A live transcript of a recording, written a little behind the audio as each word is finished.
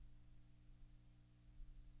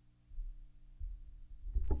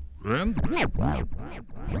And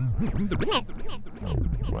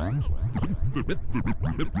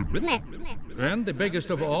the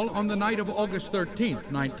biggest of all, on the night of August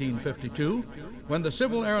 13th, 1952, when the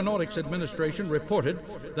Civil Aeronautics Administration reported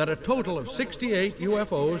that a total of 68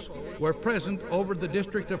 UFOs were present over the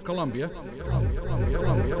District of Columbia.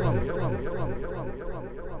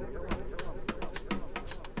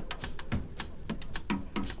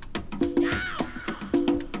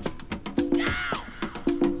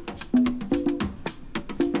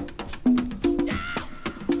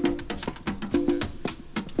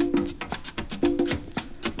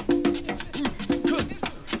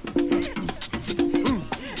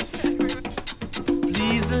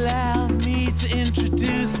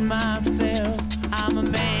 Myself, I'm a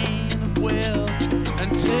man of wealth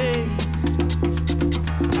and taste.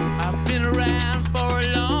 I've been around for a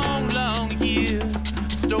long, long year.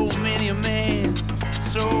 Stole many a man's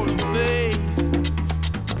soul of faith.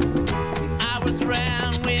 I was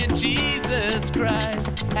around when Jesus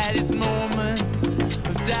Christ had his moment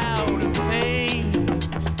of doubt and pain.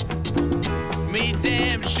 Made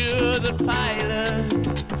damn sure the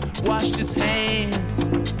pilot washed his hands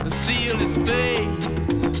and sealed his face.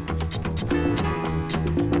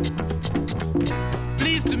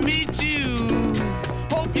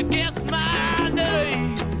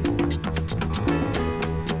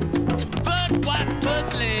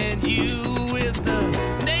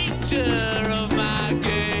 Of my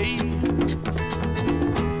game.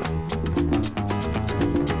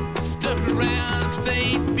 Stuck around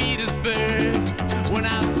St. Petersburg when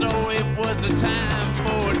I saw it was a time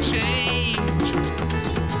for a change.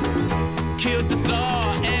 Killed the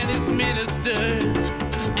Tsar and his ministers.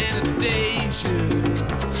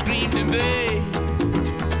 Anastasia screamed in vain.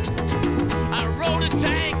 I rode a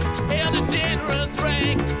tank, held a generous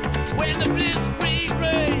rank when the blitzkrieg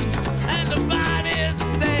raged and the bodies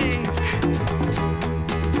stank.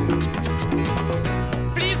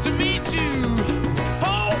 Pleased to meet you.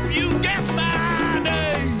 Hope you guess my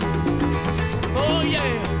name. Oh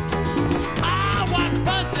yeah, I was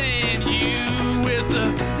puzzling you with the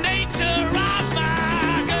nature of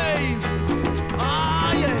my game.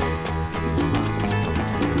 Oh yeah,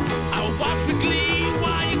 I watch with glee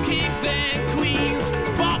while you kings and queens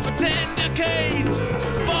fought for 10 decades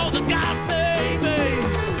for the gods they made.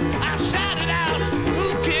 I shouted out, who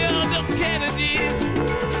killed the Kennedys?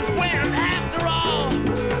 When after all,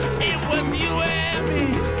 it was you and me.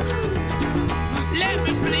 Let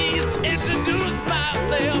me please introduce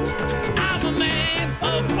myself. I'm a man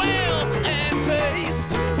of wealth and taste.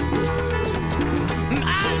 I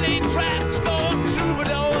lay traps for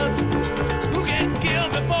troubadours who get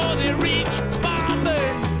killed before they reach Bombay.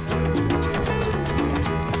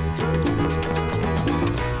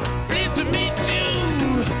 Pleased to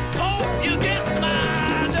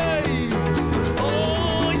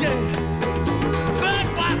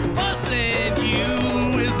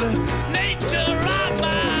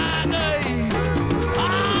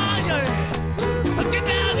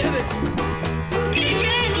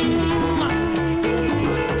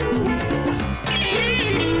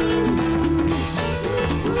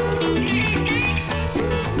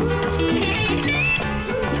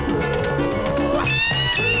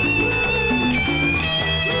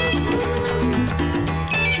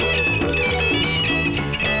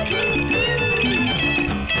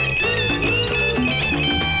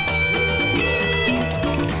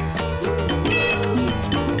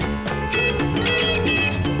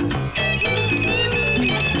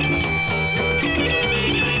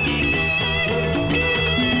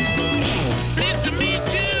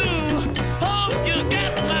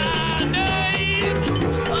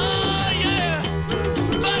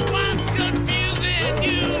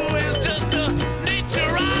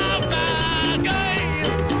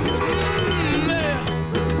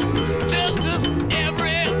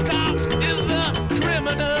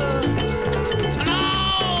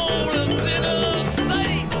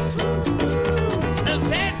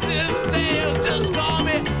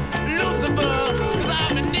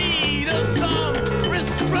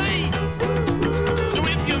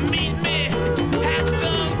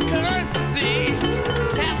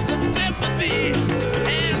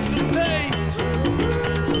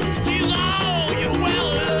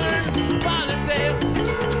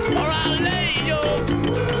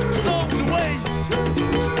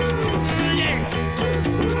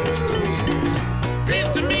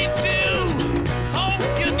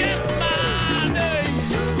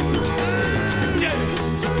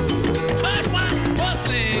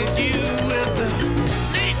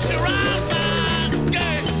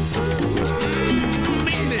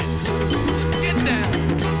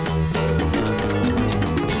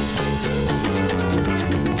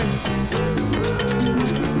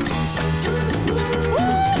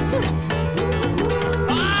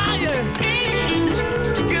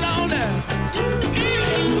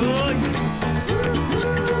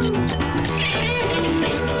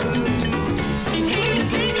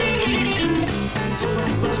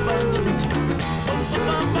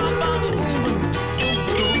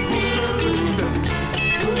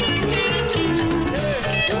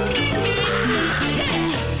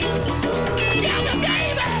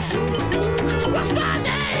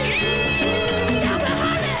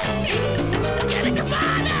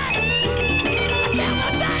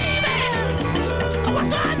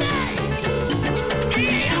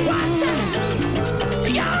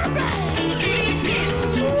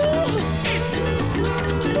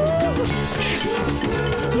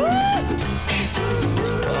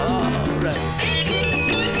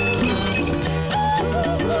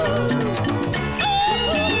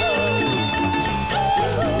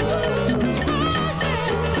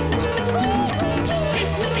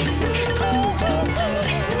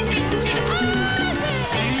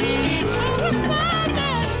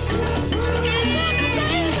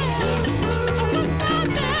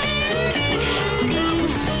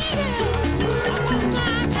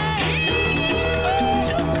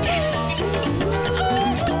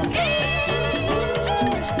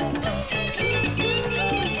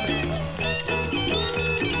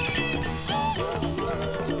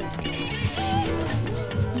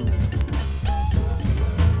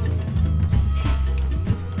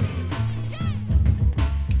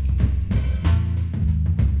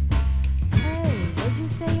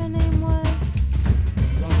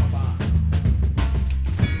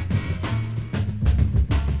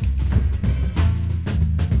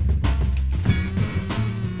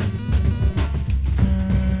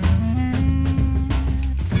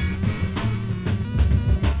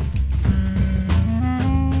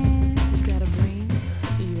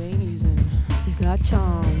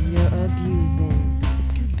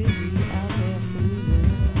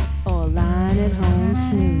at home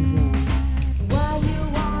snoozing. Why you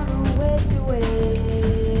wanna waste away?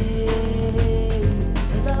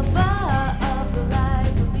 Lover of the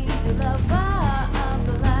life of leisure, lover of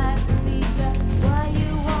the life of leisure. Why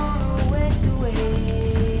you wanna waste away?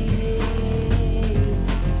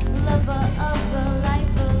 Lover of the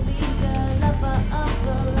life of leisure, lover of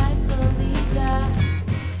the life of leisure.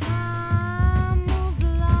 Time moves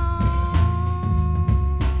along.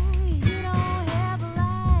 You don't have a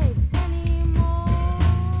life anymore.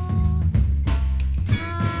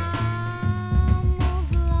 Time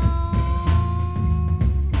moves along.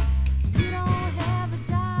 You don't have a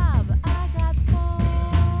job. I got four.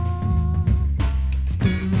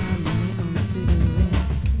 Spend my money on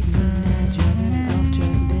cigarettes. Midnight dragging off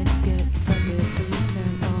drug beds. Get up at 3,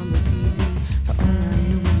 turn on the TV. For all I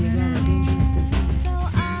know, you got a dangerous disease. So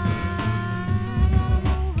I gotta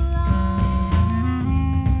move along.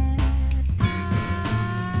 I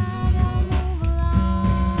gotta move along.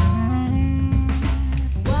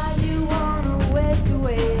 Why you wanna waste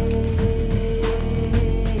away?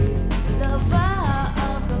 Lover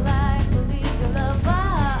of the life of leisure, lover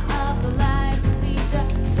of the life of leisure.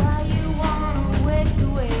 Why you wanna waste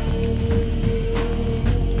away?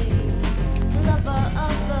 Lover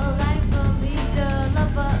of the life of leisure,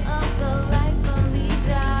 lover of the life of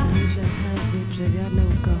leisure. Nature has it, you got no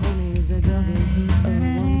cojones. A dog and he a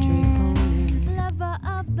one-trick pony. Lover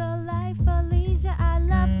of the life of leisure. I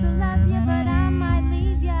love to love you, but I might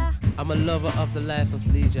leave ya. I'm a lover of the life of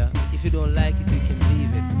leisure. If you don't like it, you can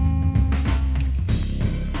leave it.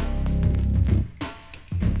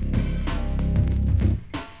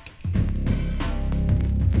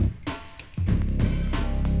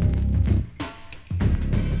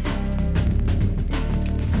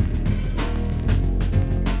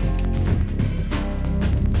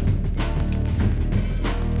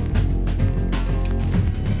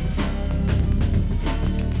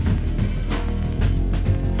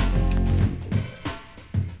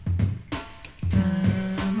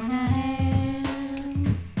 Time on a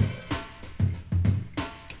hand,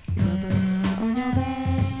 rubber on your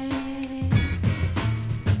back,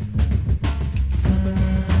 rubber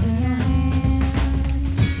in your hand.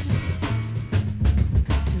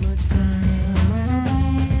 Too much time on your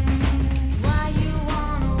back. Why you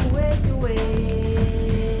wanna waste away?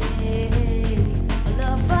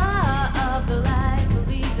 Lover of the life of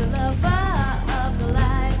leisure, lover of the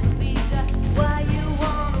life of leisure. Why you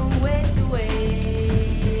wanna waste away?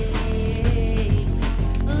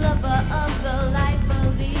 Lover of the life of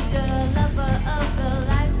leisure, lover of the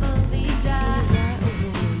life of leisure. Why a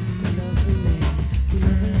woman who loves a man who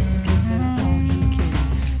never gives her all he can?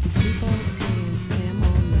 You sleep all day and scam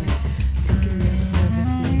all night, thinking your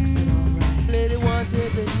service makes it alright. Lady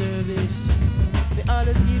wanted the service. We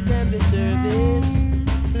always give them the service.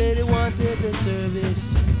 Lady wanted the service.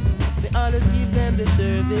 We always give them the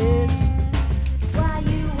service. Why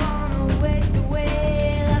you wanna waste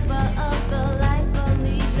away? Lover of the life of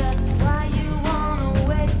leisure. Why you wanna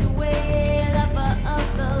waste away? Lover of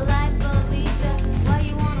the life of leisure. Why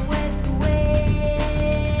you wanna waste away?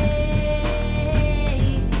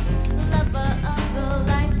 Lover of the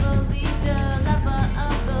life of leisure. Lover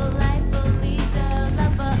of the life of leisure.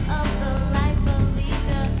 Lover of the life of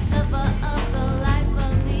leisure. Lover of the life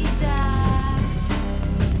of leisure.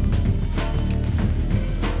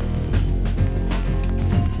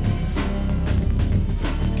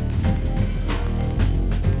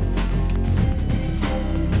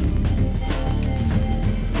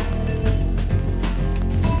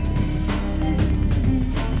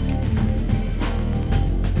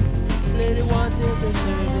 Lady wanted the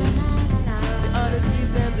service. We always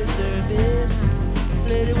give them the service.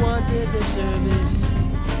 Lady wanted the service.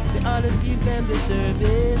 We always give them the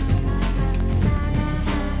service.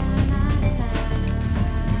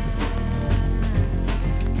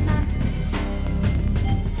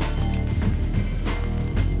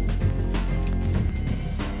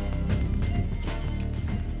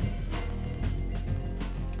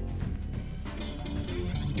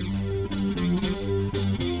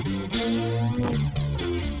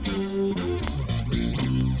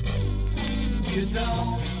 You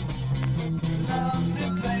don't love me,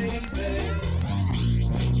 baby.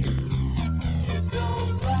 You don't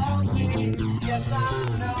love me. Yes, I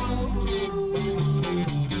know.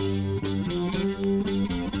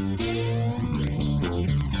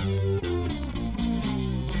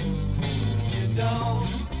 You don't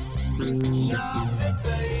love me,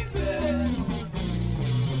 baby.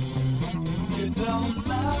 You don't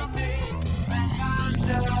love me, and I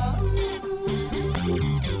know.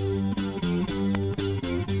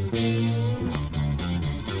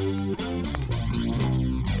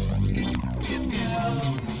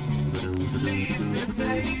 it,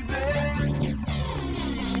 baby.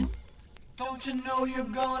 Don't you know you're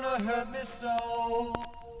gonna hurt me so?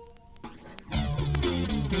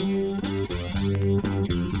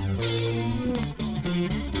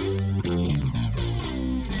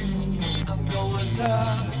 I'm going to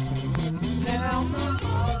tell my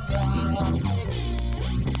mother.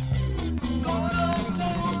 Gonna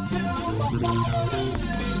talk to my mother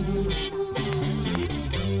too.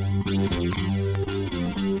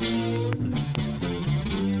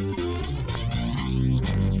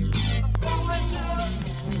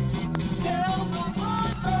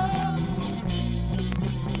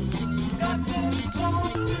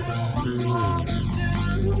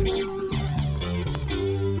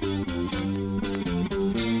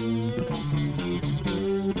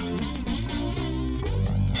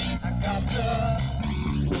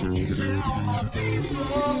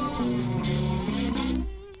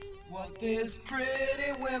 What these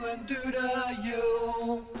pretty women do to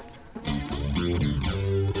you.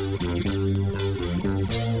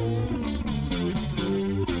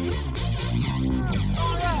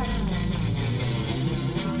 All right.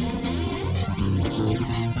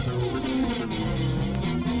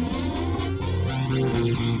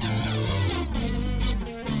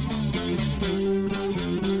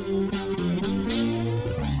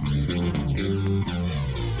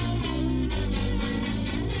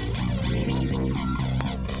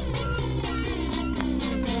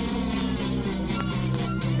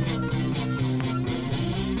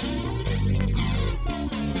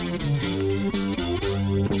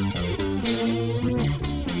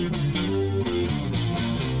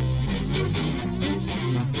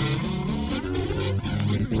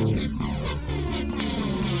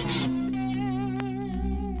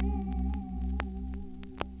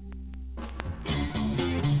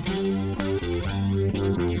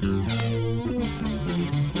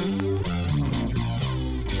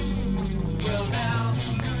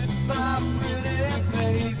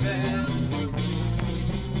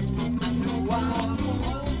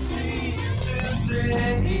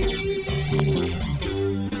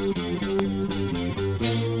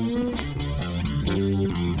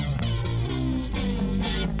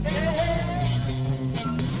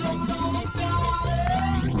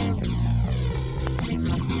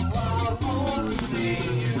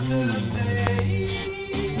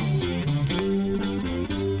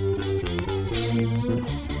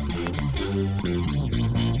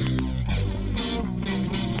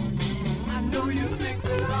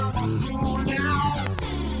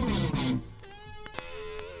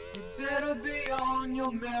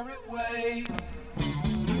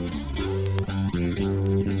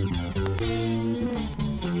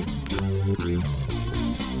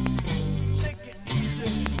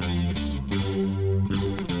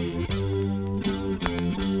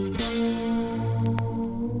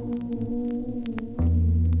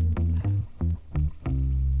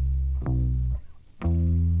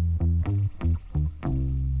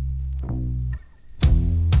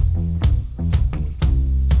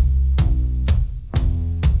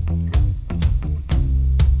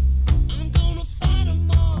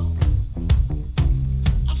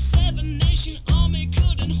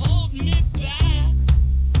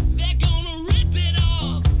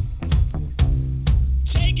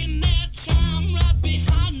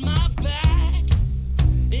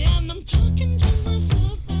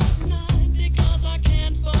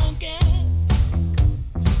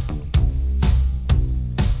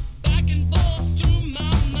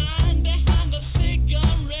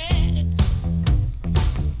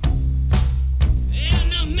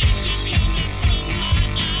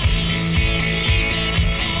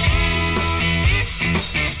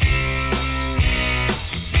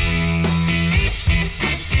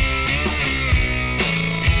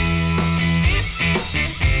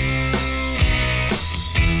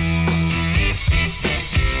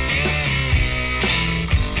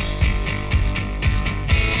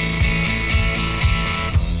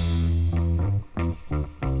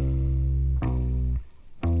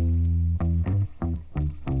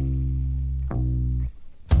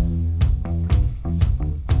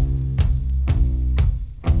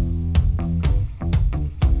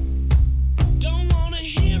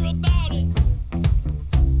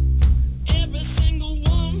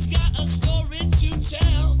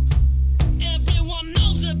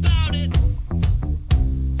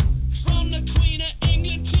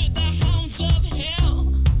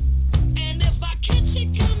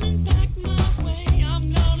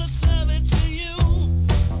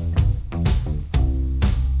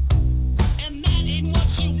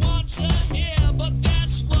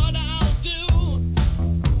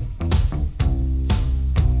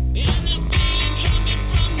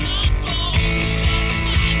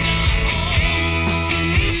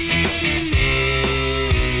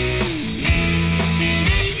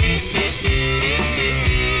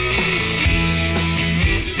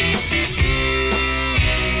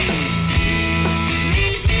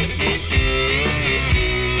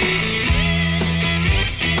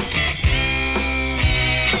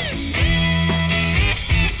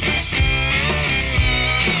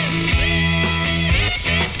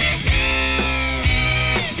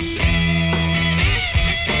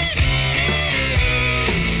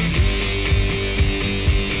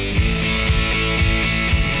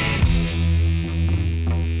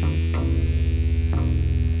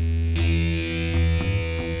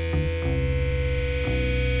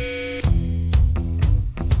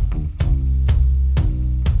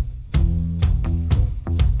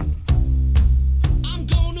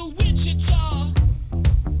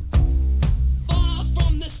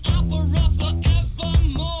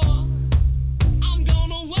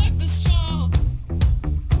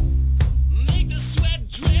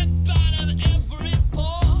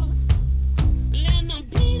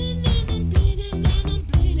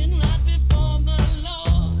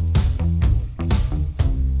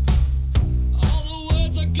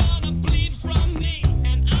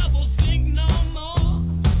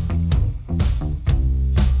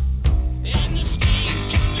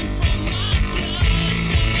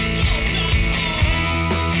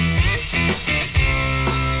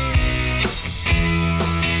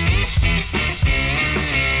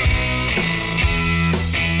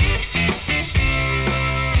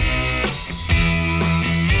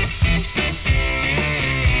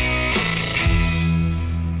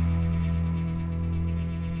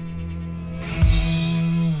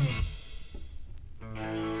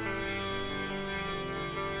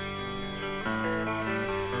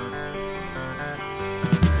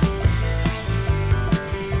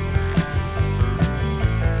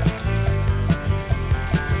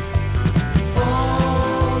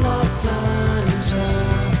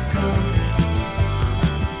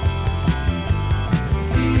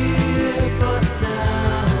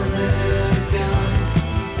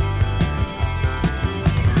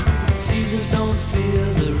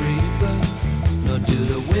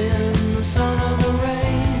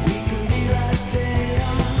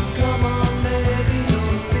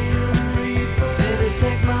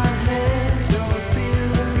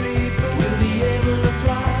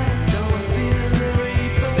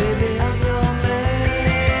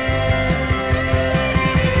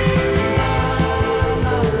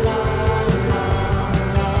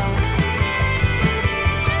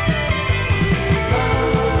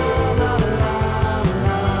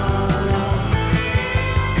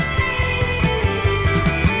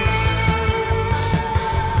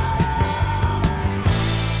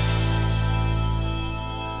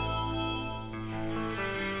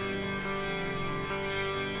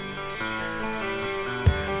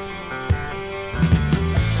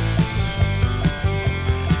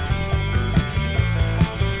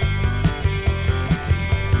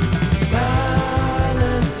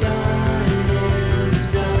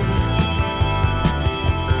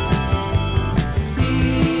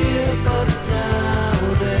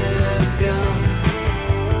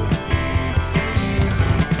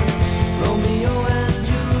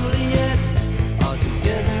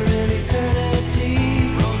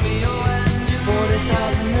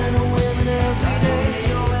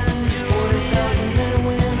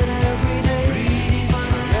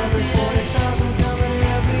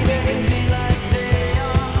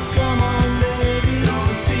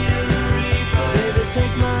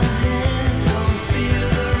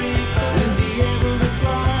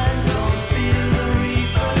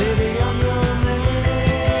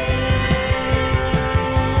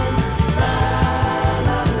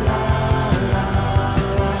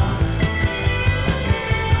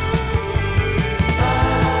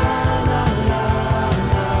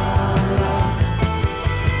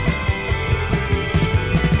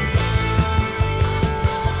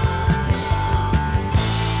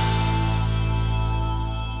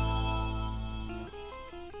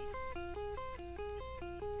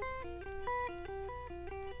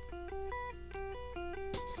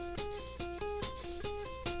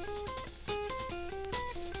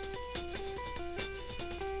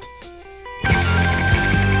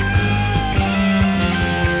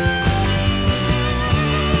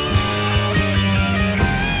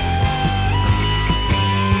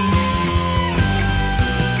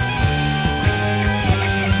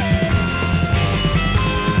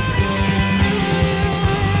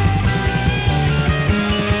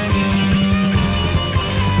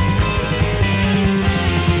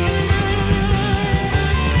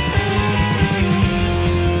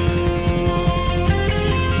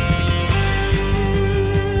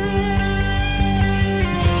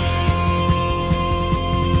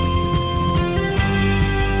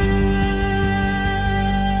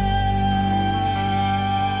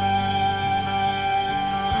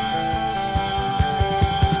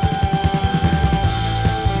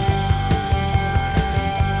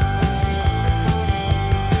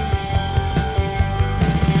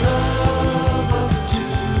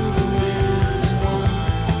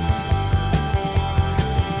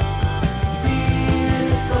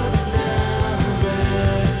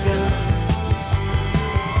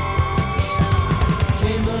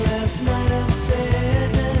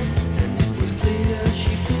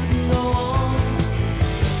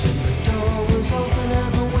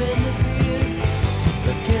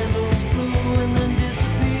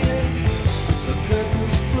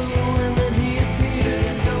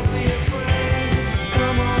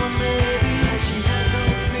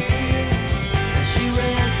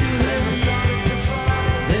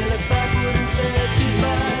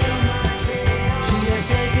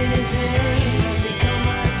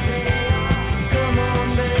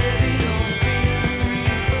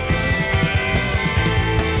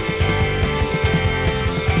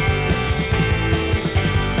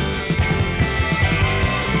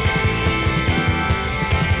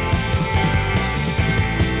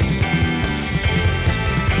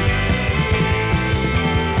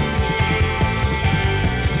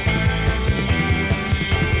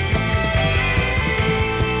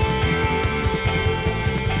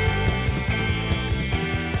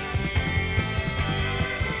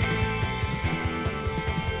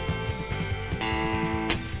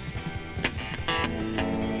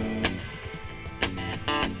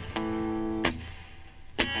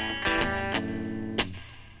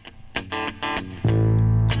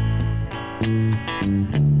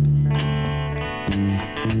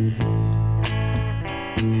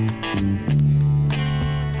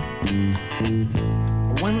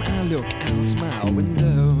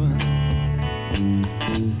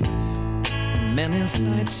 many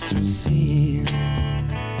sights to see.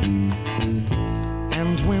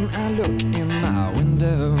 And when I look in my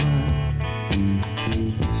window,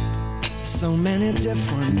 so many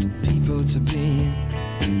different people to be,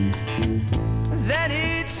 that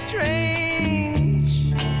it's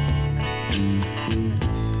strange,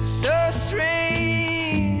 so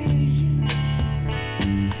strange.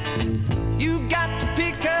 You got to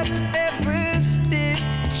pick up every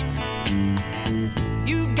stitch.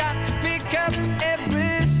 You got to pick up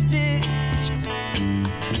every stitch.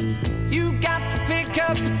 You got to pick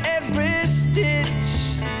up every stitch.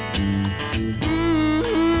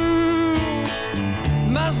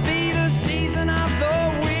 Must be the season of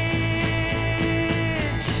the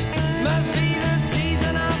witch. Must be the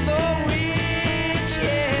season of the witch,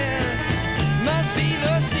 yeah. Must be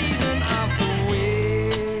the season of the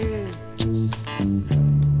witch.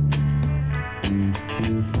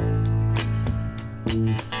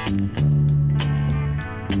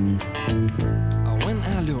 When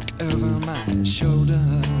I look over my shoulder,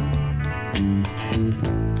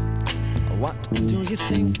 what do you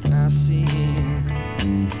think I see?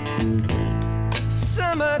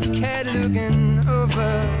 Summer cat looking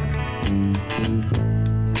over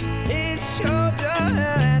his shoulder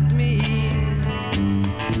at me,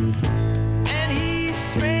 and he's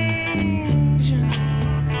strange,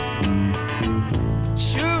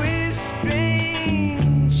 sure is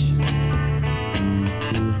strange.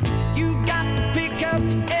 You got to pick up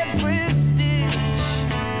every stitch.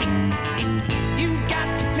 You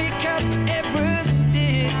got to pick up every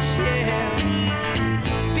stitch, yeah.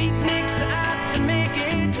 Beatniks out to make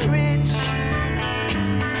it rich.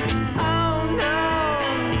 Oh no,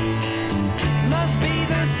 must be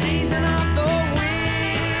the season of the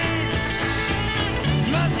witch.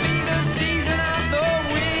 Must be the season of the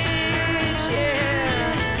witch,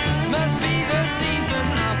 yeah. Must be the season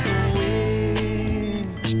of the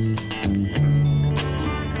witch.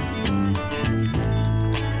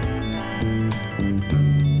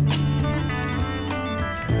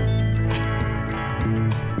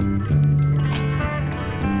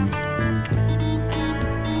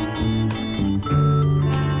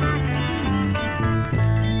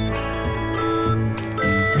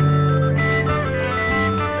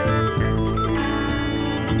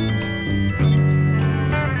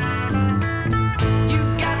 You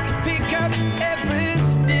got to pick up every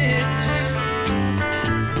stitch.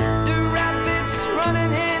 The rabbits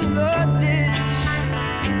running in the ditch.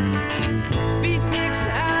 Beatniks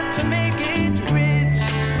out to make it rich.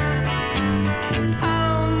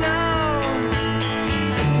 Oh no,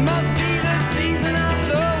 must be the season of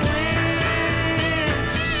the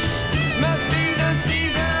witch. Must be the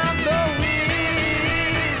season of the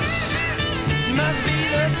witch. Must be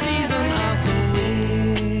the season of the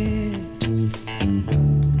witch.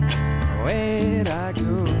 Where'd I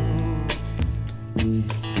go?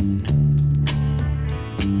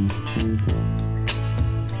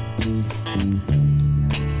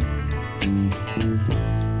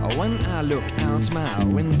 When I look out my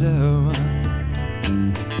window,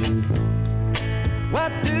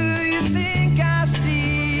 what do you think I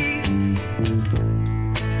see?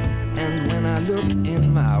 And when I look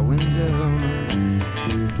in my window,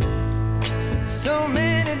 so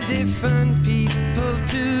many different people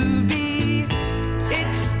to be.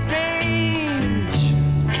 It's strange,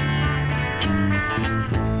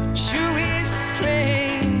 sure is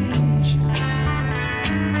strange.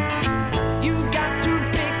 You got to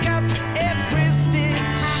pick up every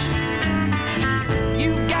stitch.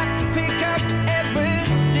 You got to pick up every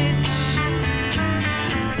stitch.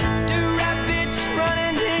 The rabbits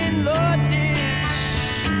running in the ditch.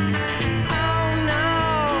 Oh no,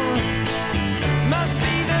 must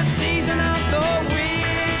be the season of the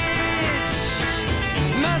witch.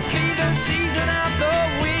 Must be the season of the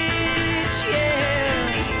witch, yeah.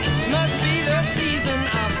 Must be the season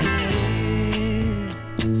of the witch.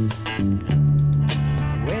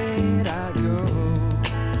 Where'd I go?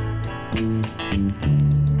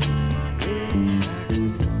 Where'd I go?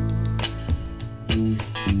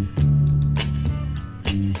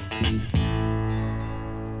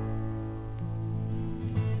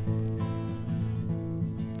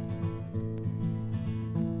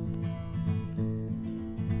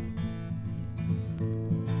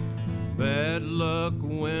 Bad luck,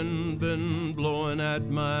 wind been blowing at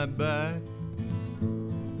my back.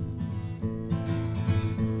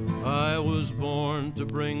 I was born to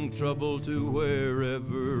bring trouble to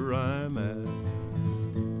wherever I'm at.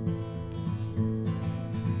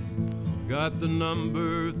 Got the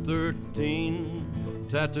number 13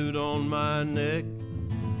 tattooed on my neck.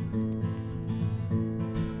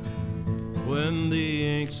 When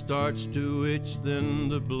the ink starts to itch, then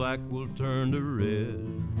the black will turn to red.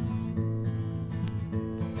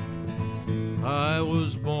 I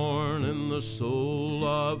was born in the soul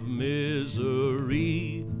of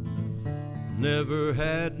misery, never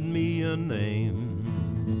had me a name.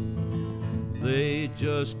 They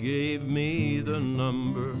just gave me the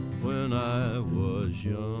number when I was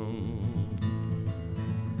young.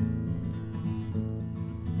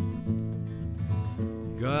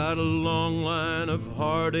 Got a long line of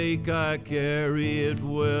heartache, I carry it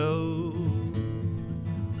well.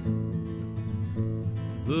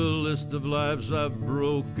 The list of lives I've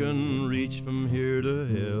broken reach from here to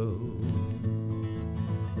hell.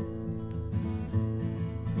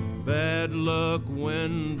 Bad luck,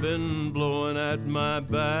 wind been blowing at my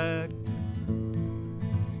back.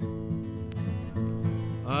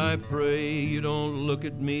 I pray you don't look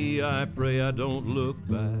at me, I pray I don't look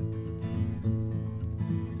back.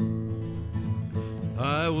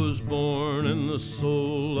 I was born in the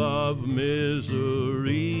soul of misery,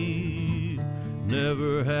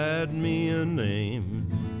 never had me a name.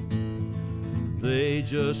 They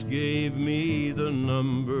just gave me the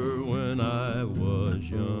number when I was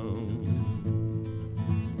young.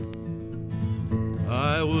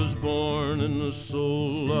 I was born in the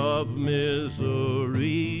soul of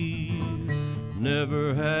misery,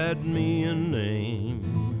 never had me a name.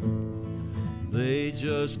 They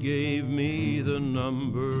just gave me the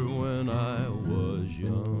number when I was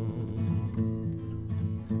young.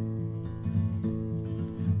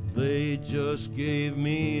 They just gave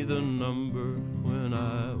me the number when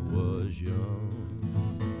I was young.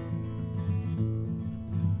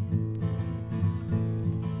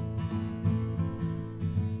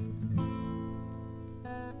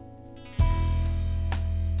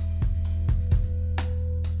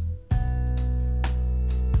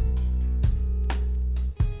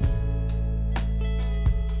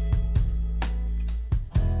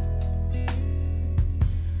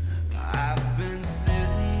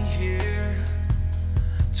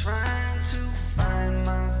 Trying to find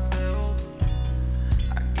myself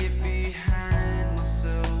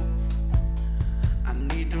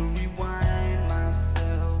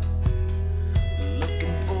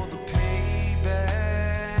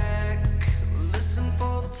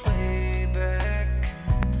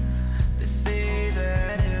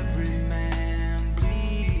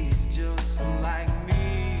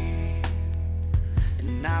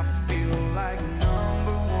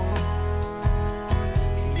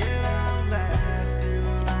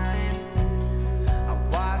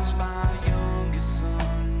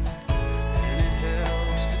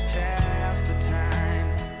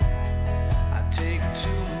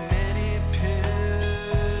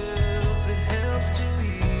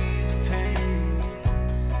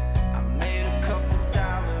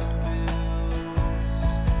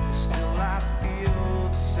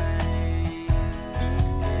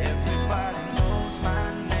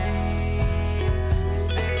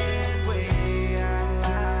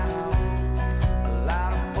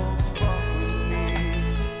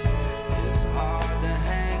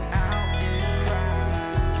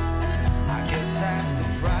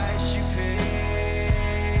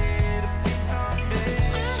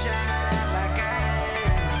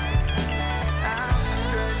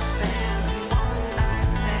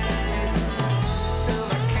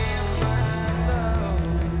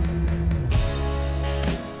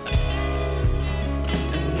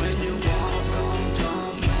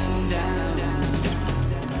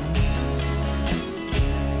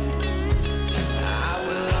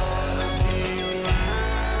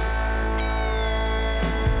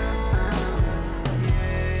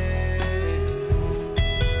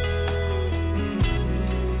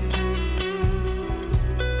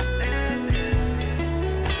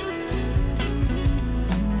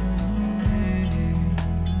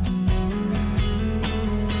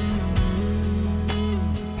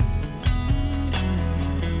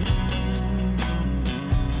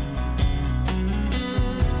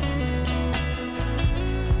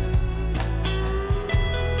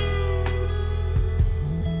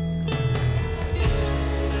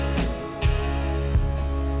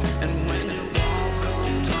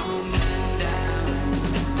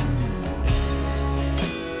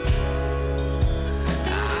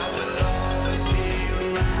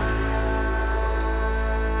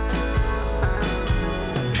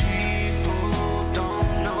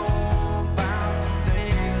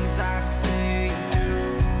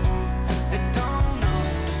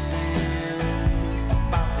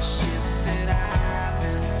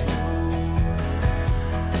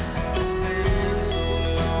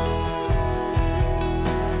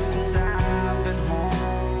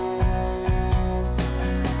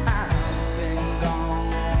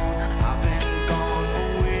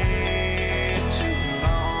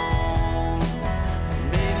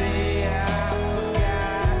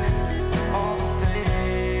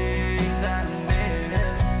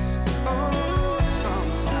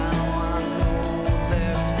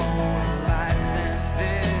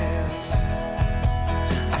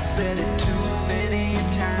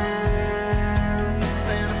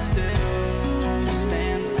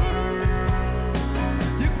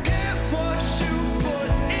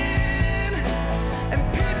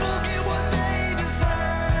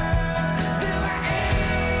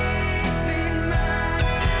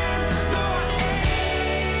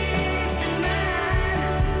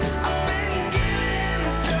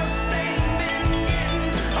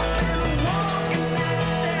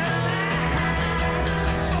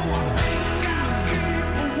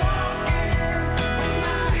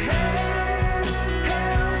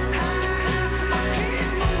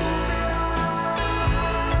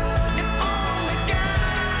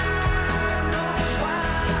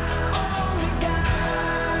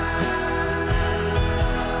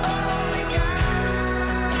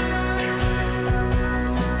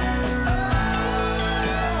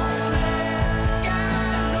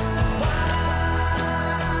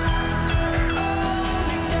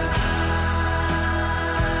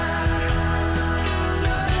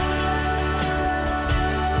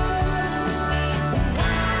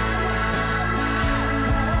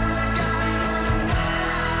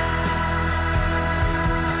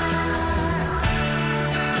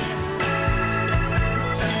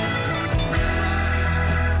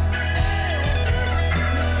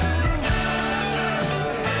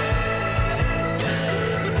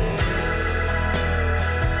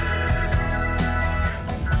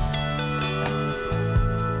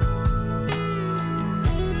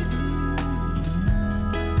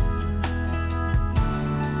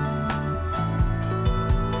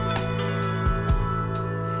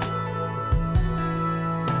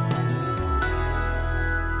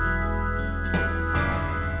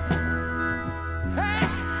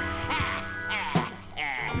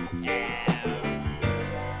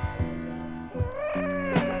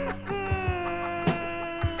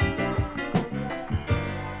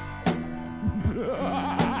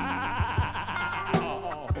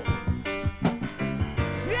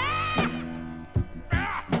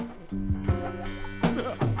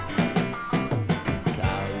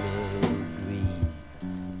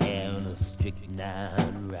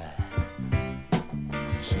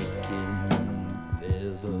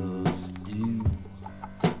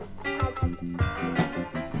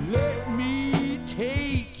Let me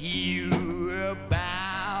take you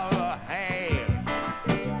by the hand,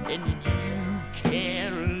 and you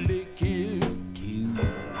can lick it too.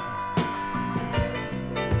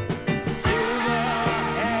 Silver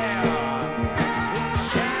hair and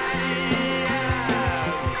shiny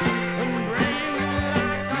eyes, and brain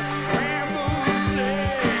like a scrambled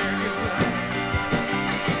eggs.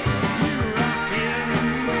 You rock and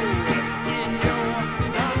roll in your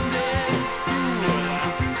Sunday school.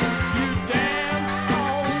 You dance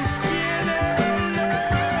on skinny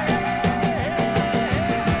legs.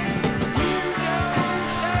 You don't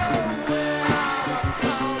know where I'm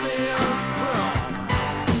coming from.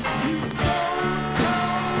 You don't know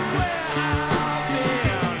where I've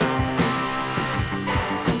been.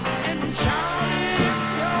 And Charlie, if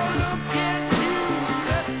you're looking to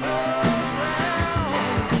mess around,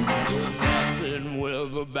 messing with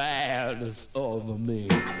the baddest of the men.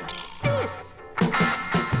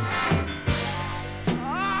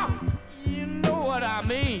 Oh, you know what I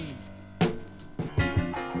mean.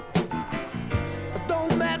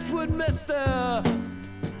 Don't mess with Mr.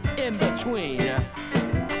 In Between.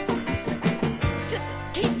 Just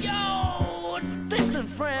keep your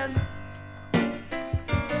distance, friend.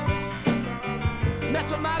 Mess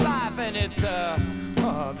with my life and it's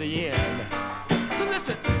the end. So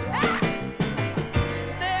listen,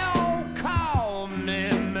 they all call me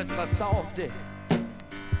Mr. Softy,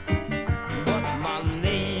 but my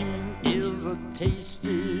name is a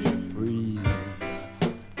tasty breeze.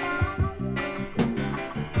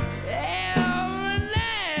 Every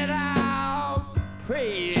night I'll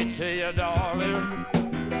pray to you, darling,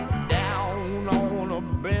 down on a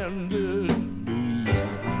bended knee.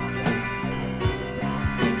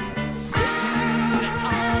 Sitting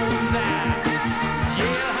on that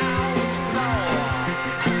jailhouse floor,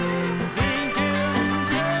 thinking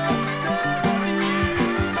just of you,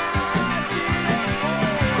 my dear.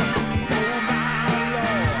 Oh, my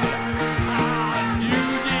Lord, I do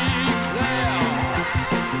declare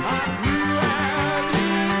I grew an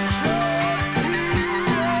inch or two.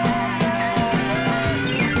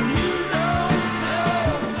 You don't know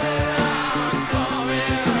where I'm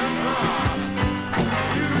coming from.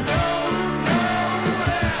 You don't know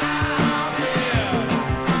where I've been.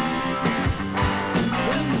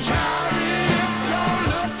 When Charlie, if you're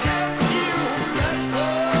looking to mess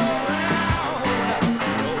around,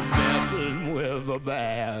 no messing with the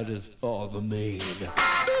baddest or the mean.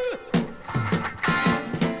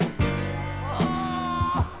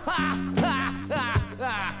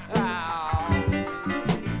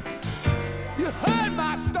 You heard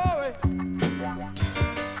my story,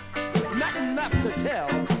 nothing left to tell.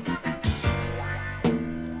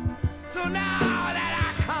 So now that I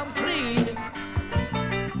come clean,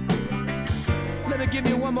 let me give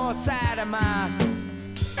you one more side of my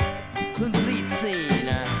complete scene.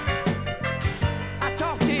 I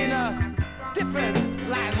talked in a different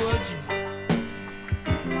language,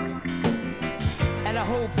 and I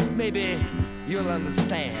hope maybe you'll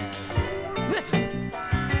understand. Listen.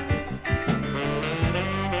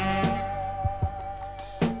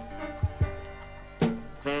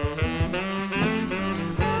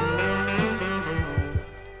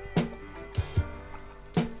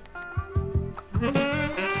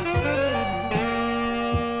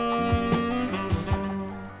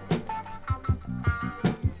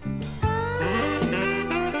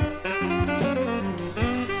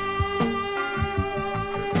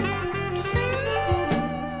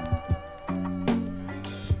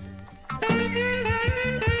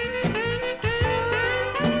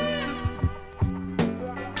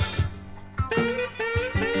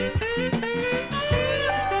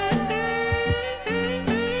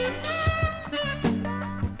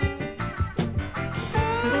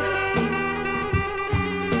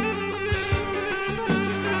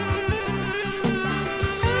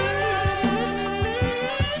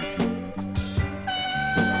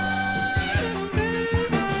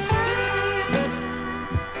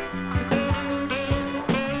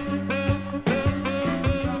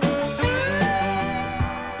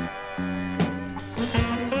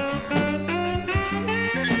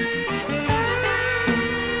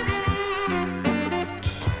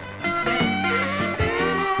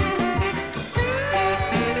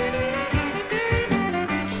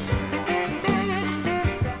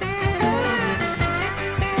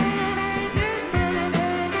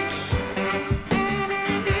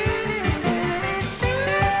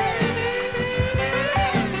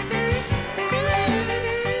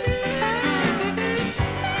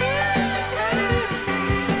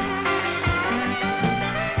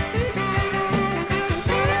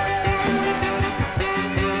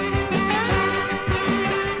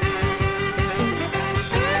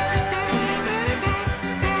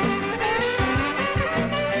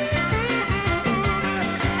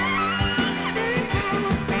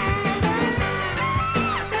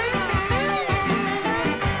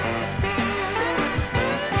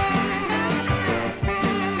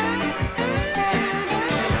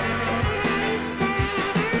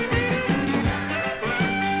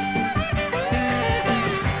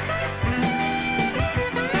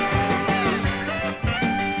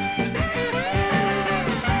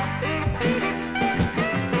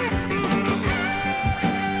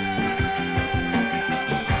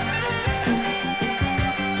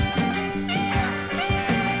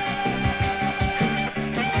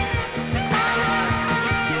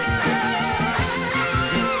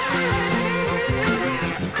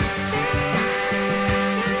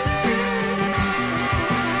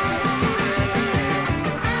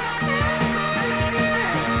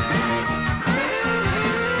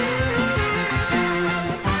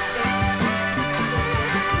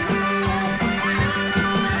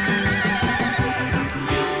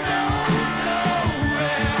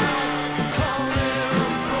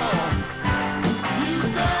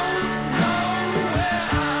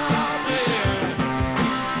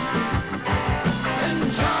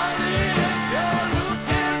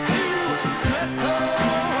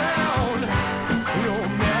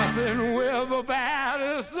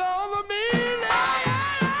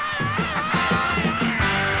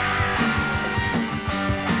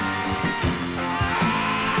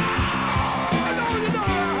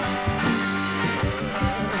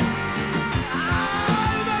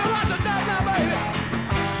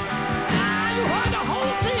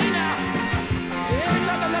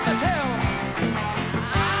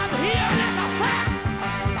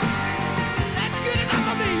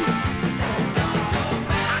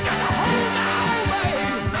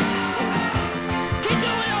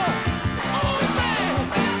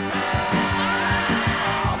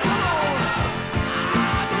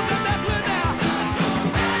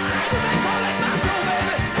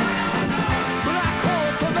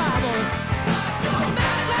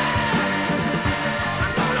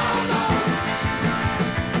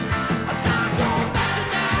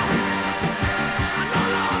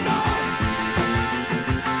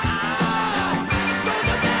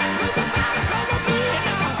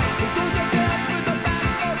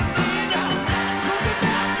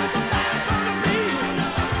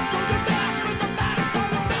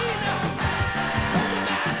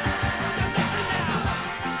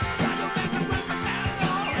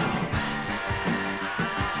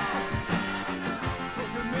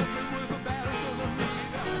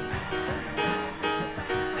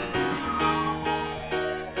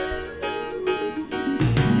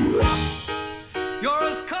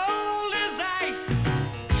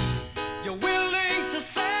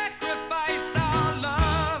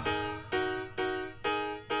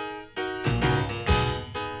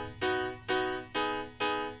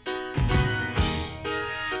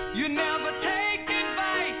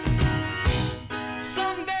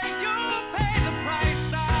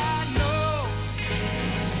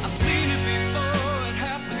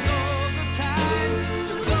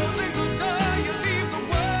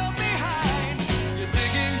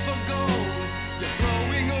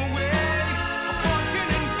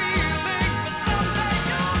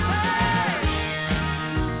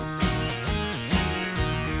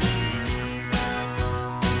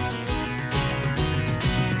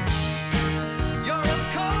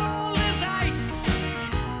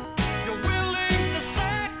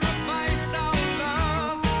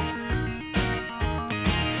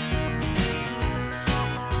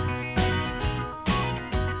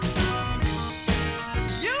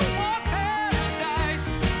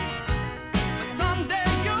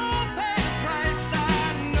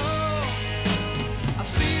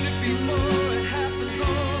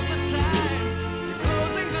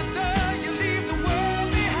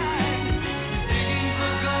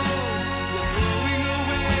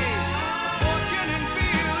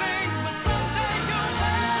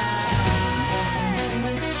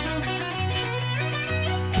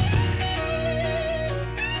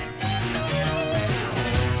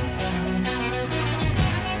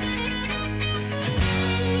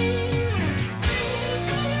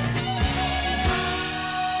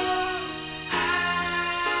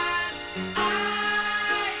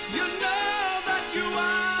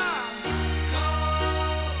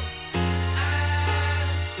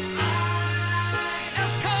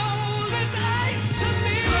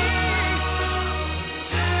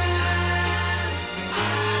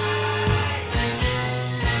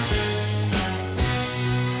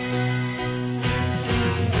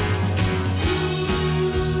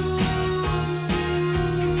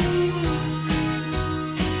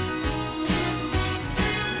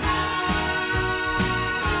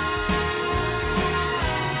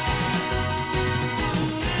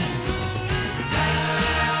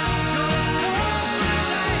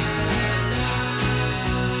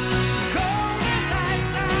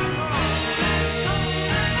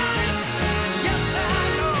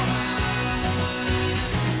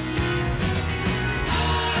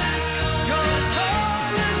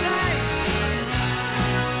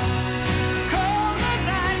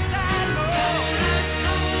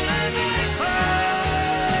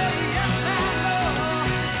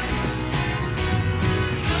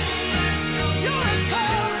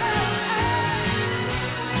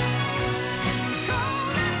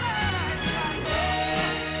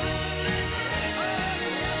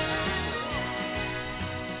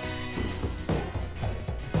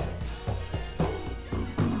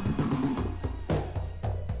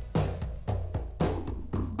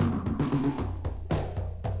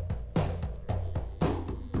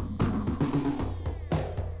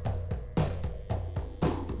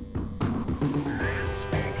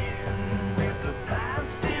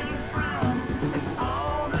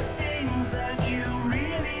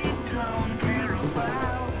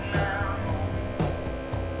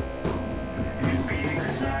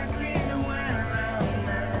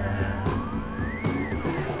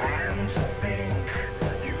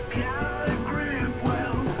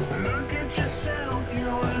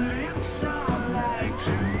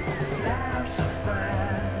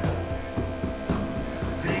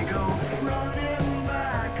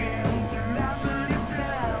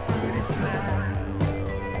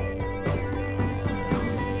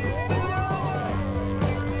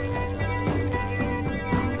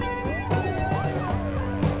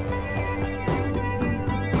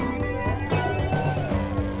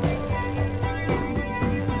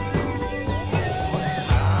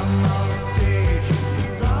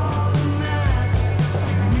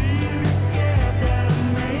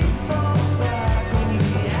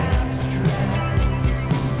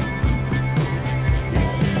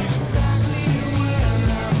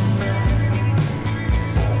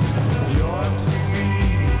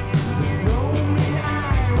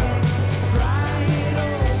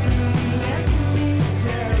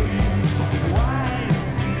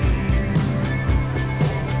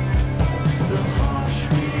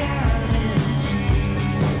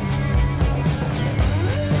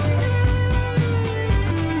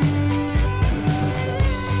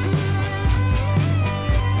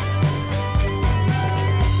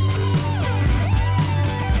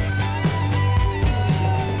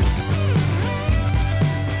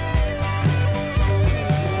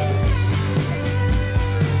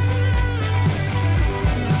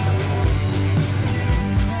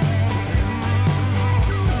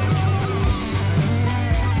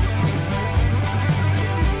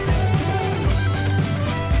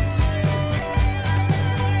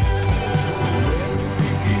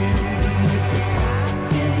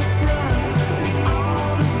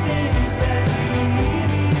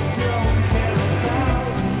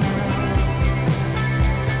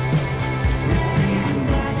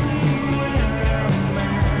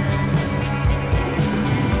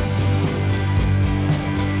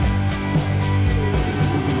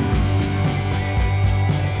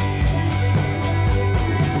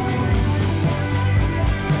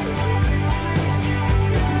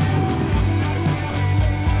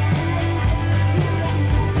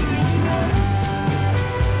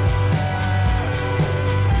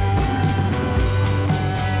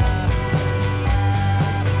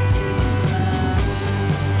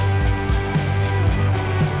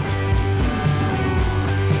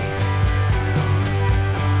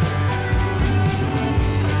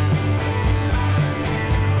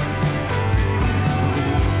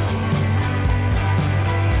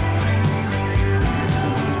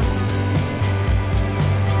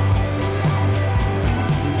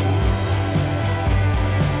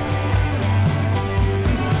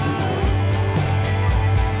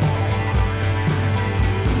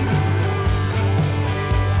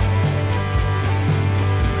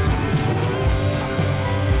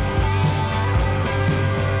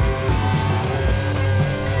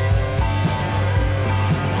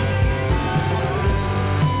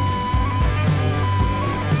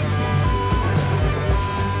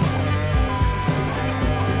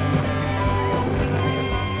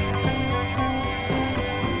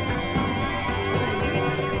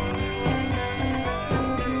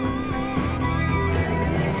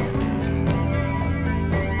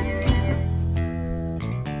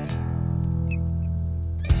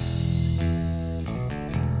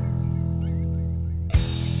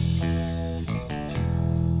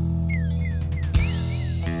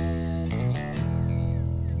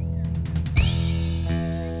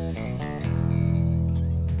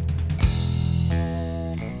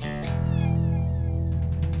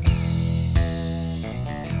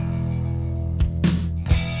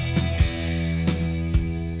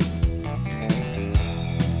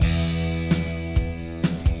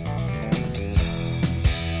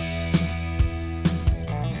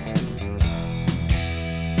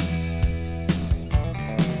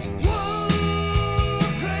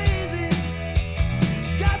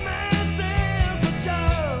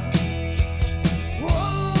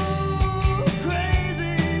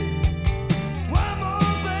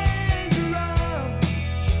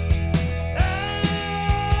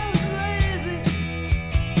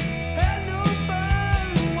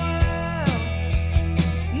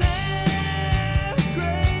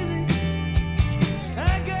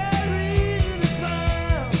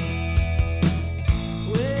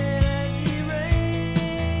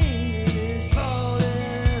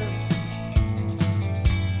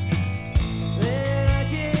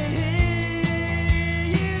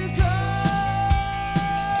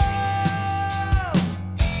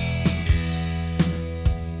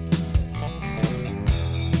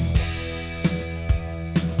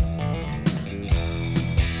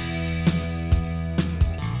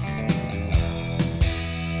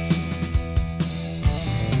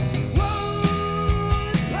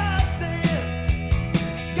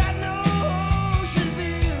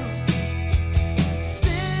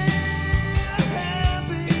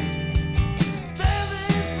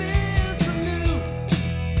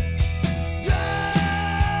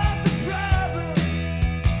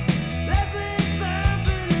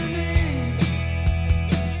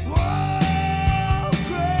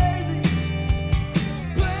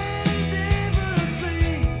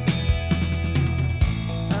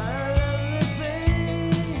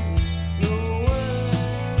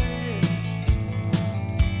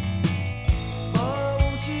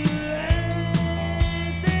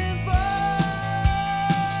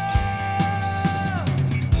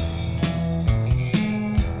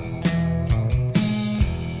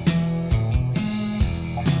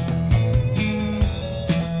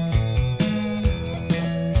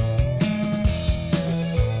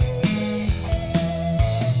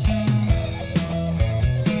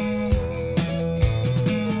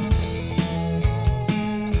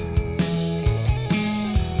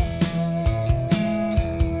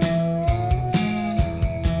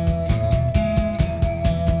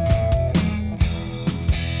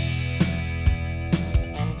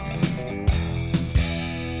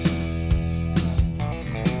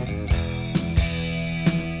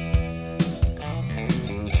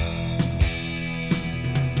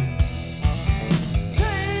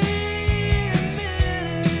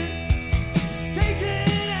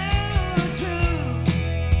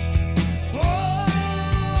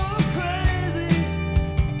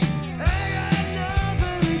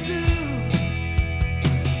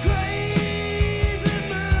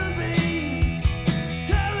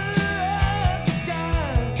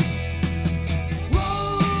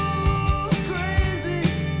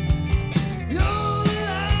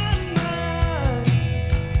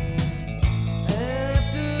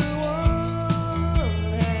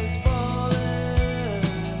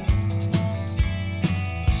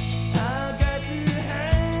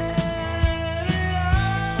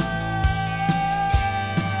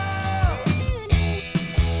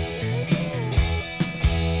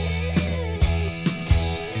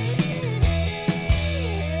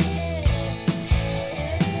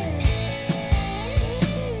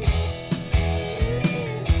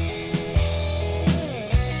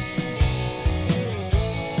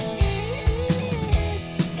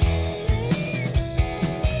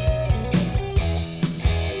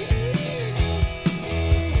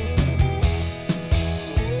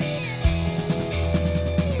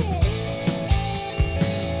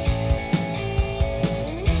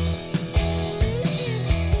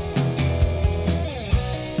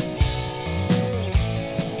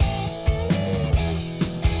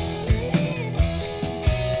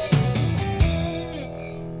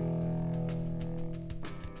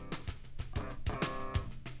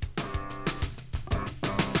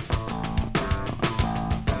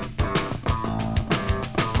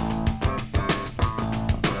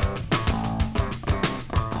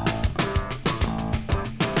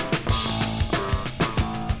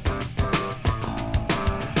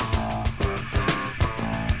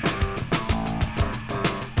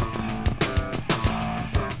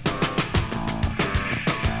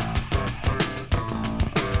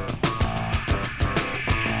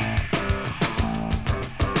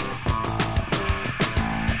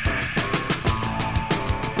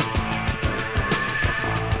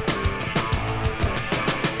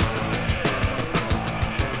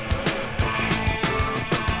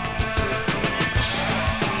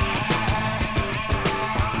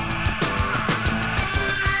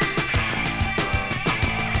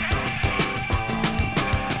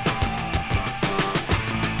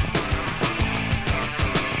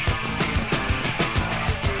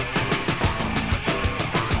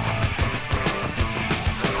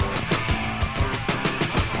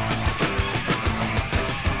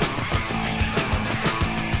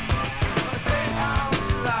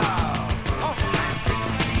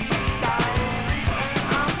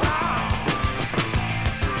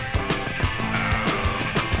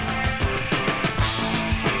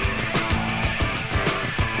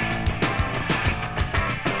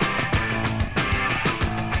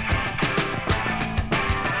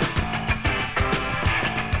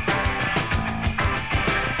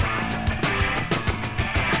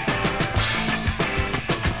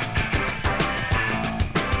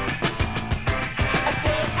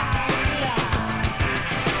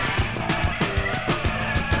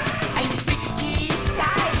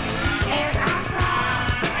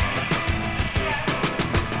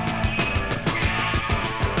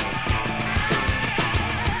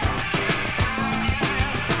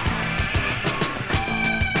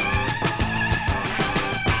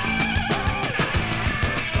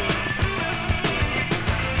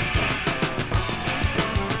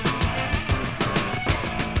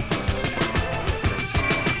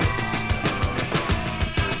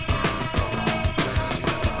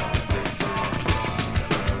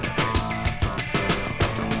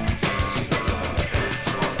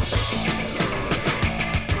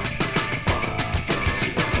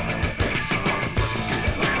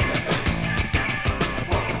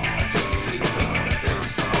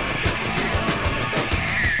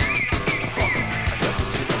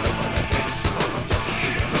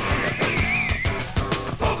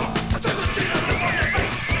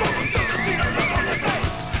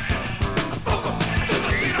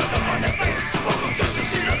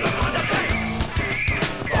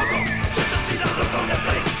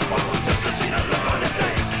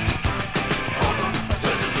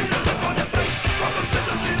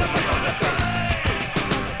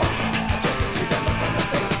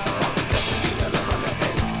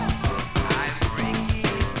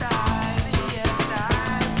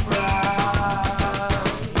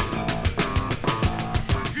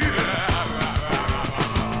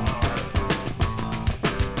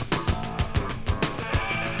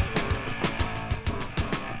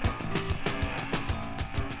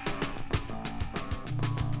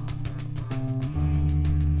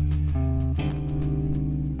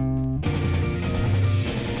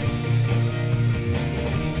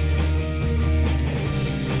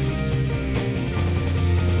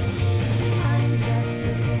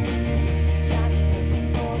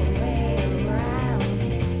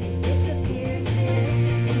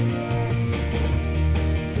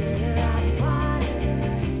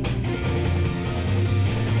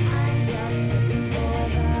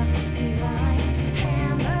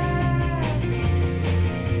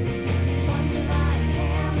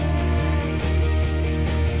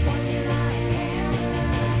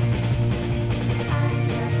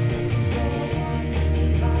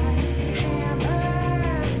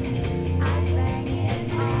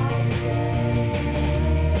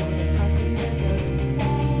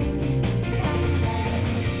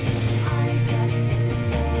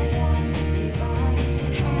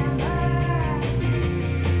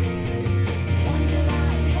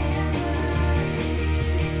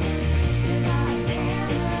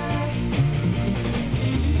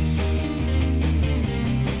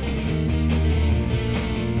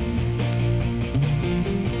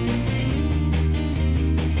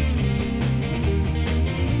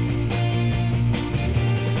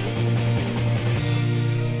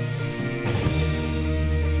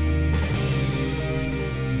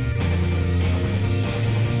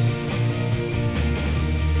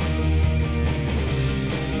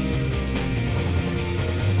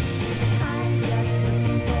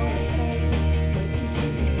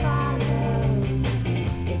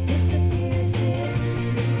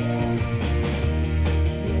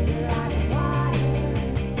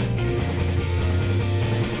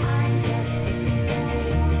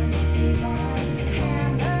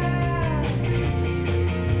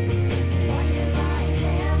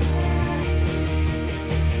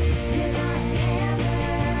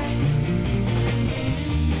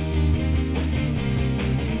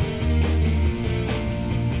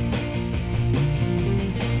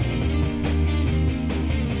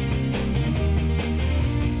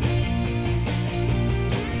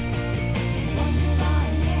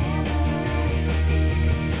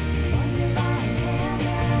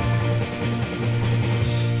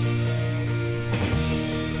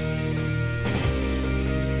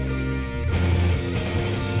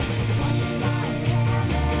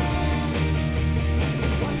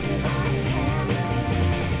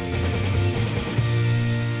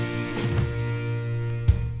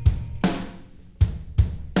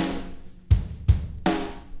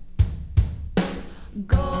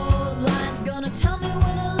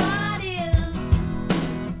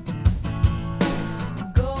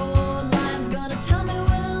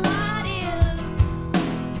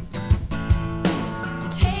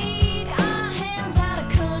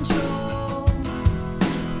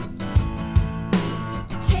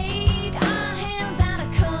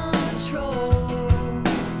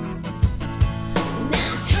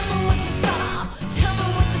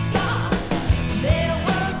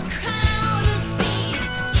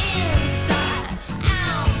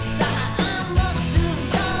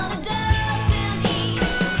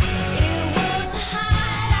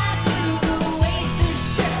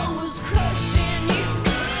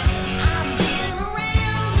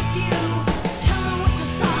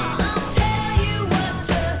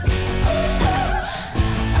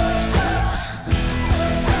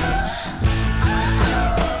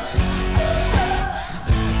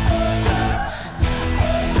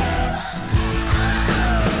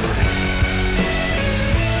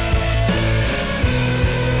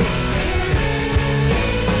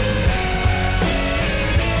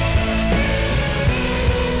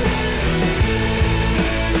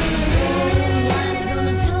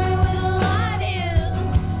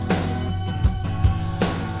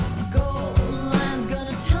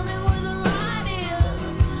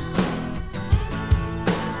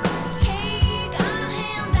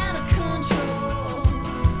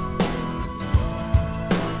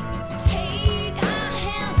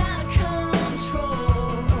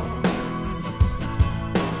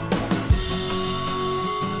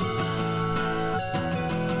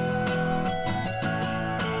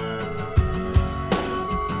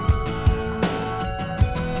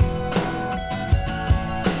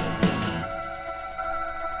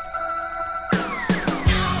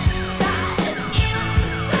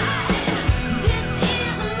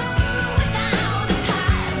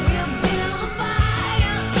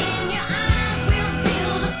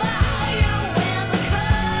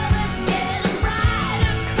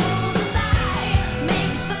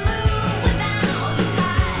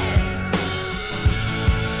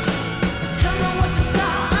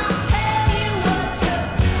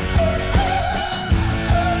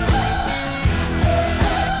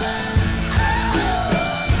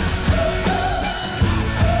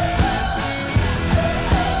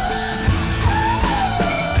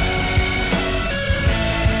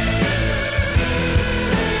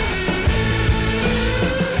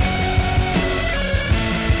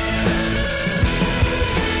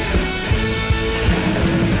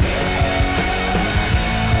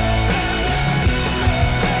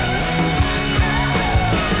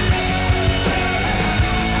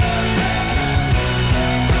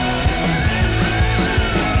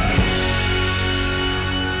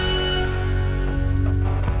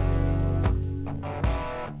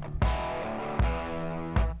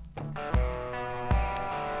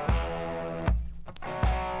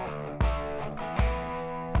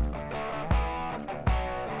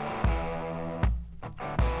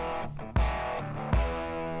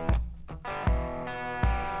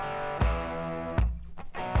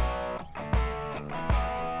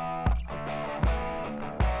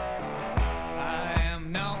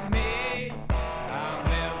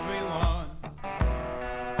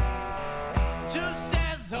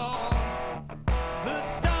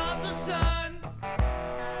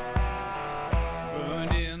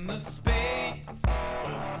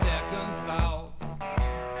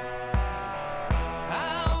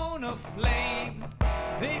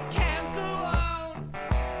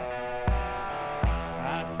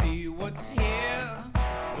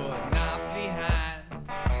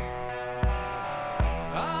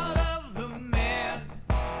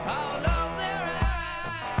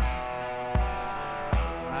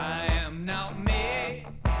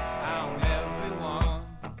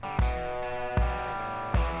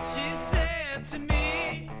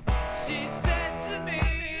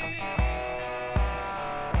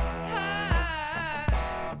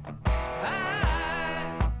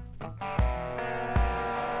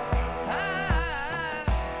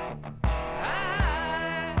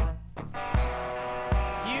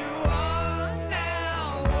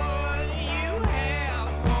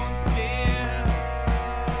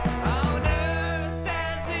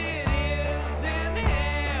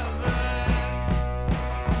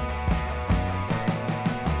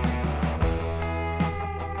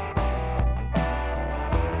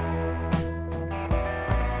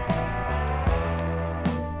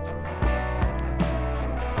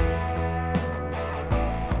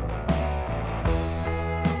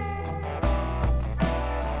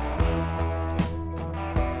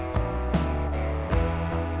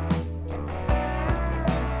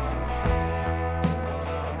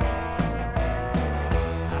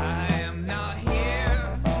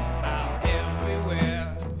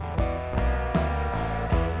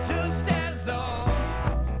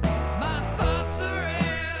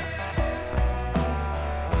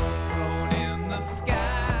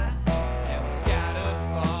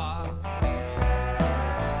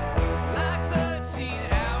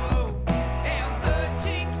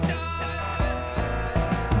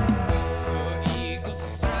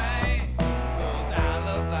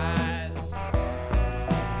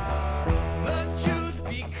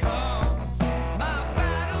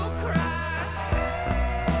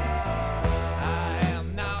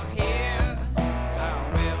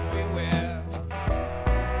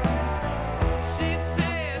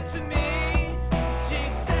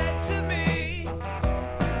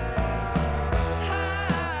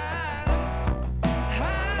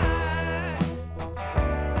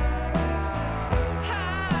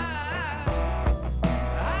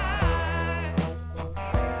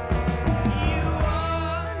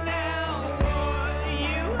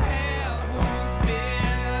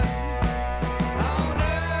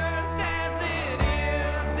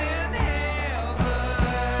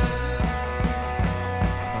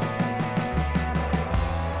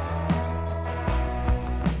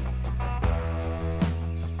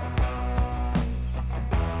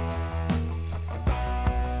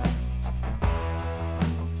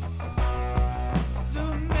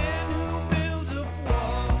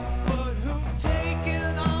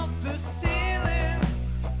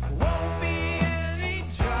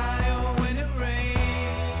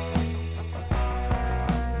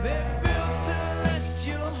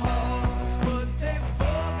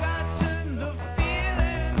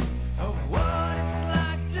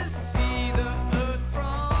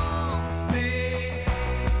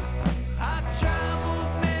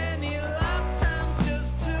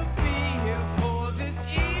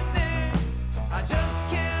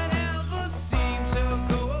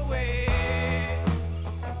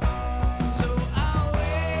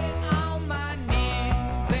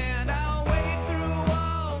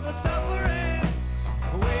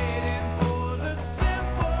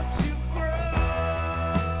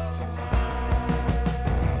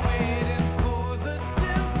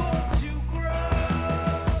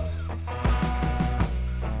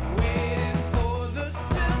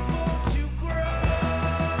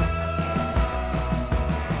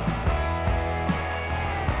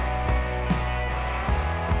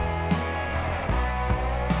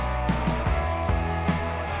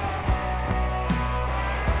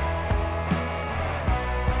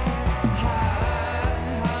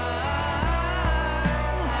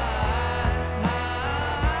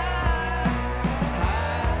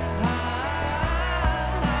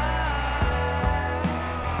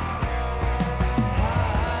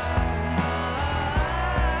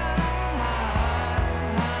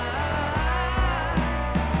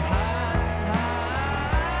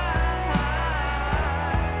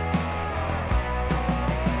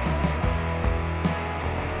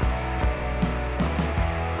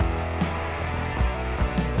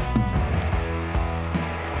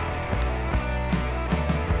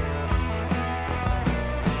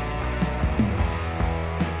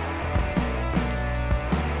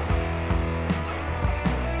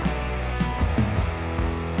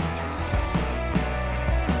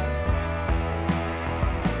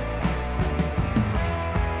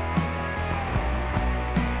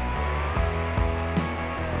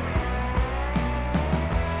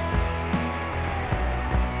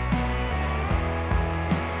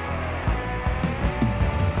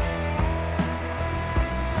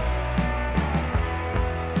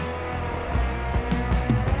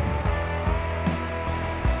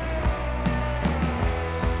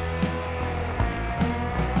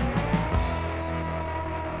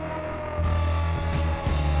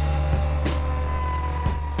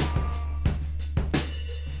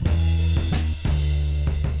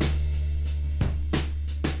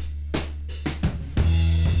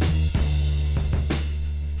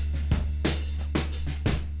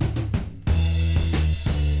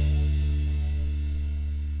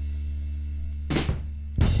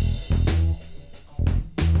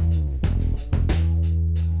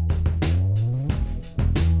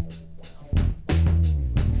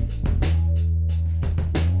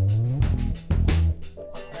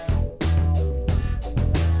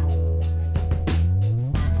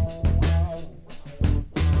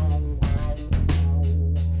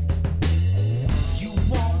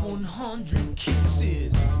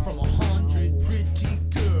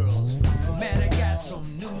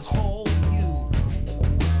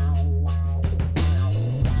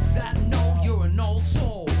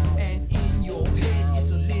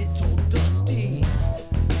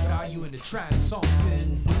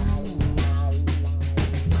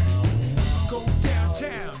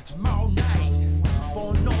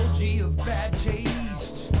 energy of bad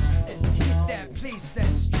taste and hit that place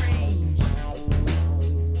that's strange.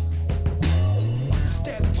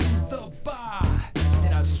 Step to the bar,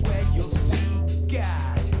 and I swear you'll see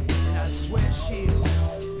God, and I swear she'll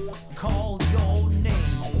call your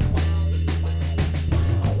name.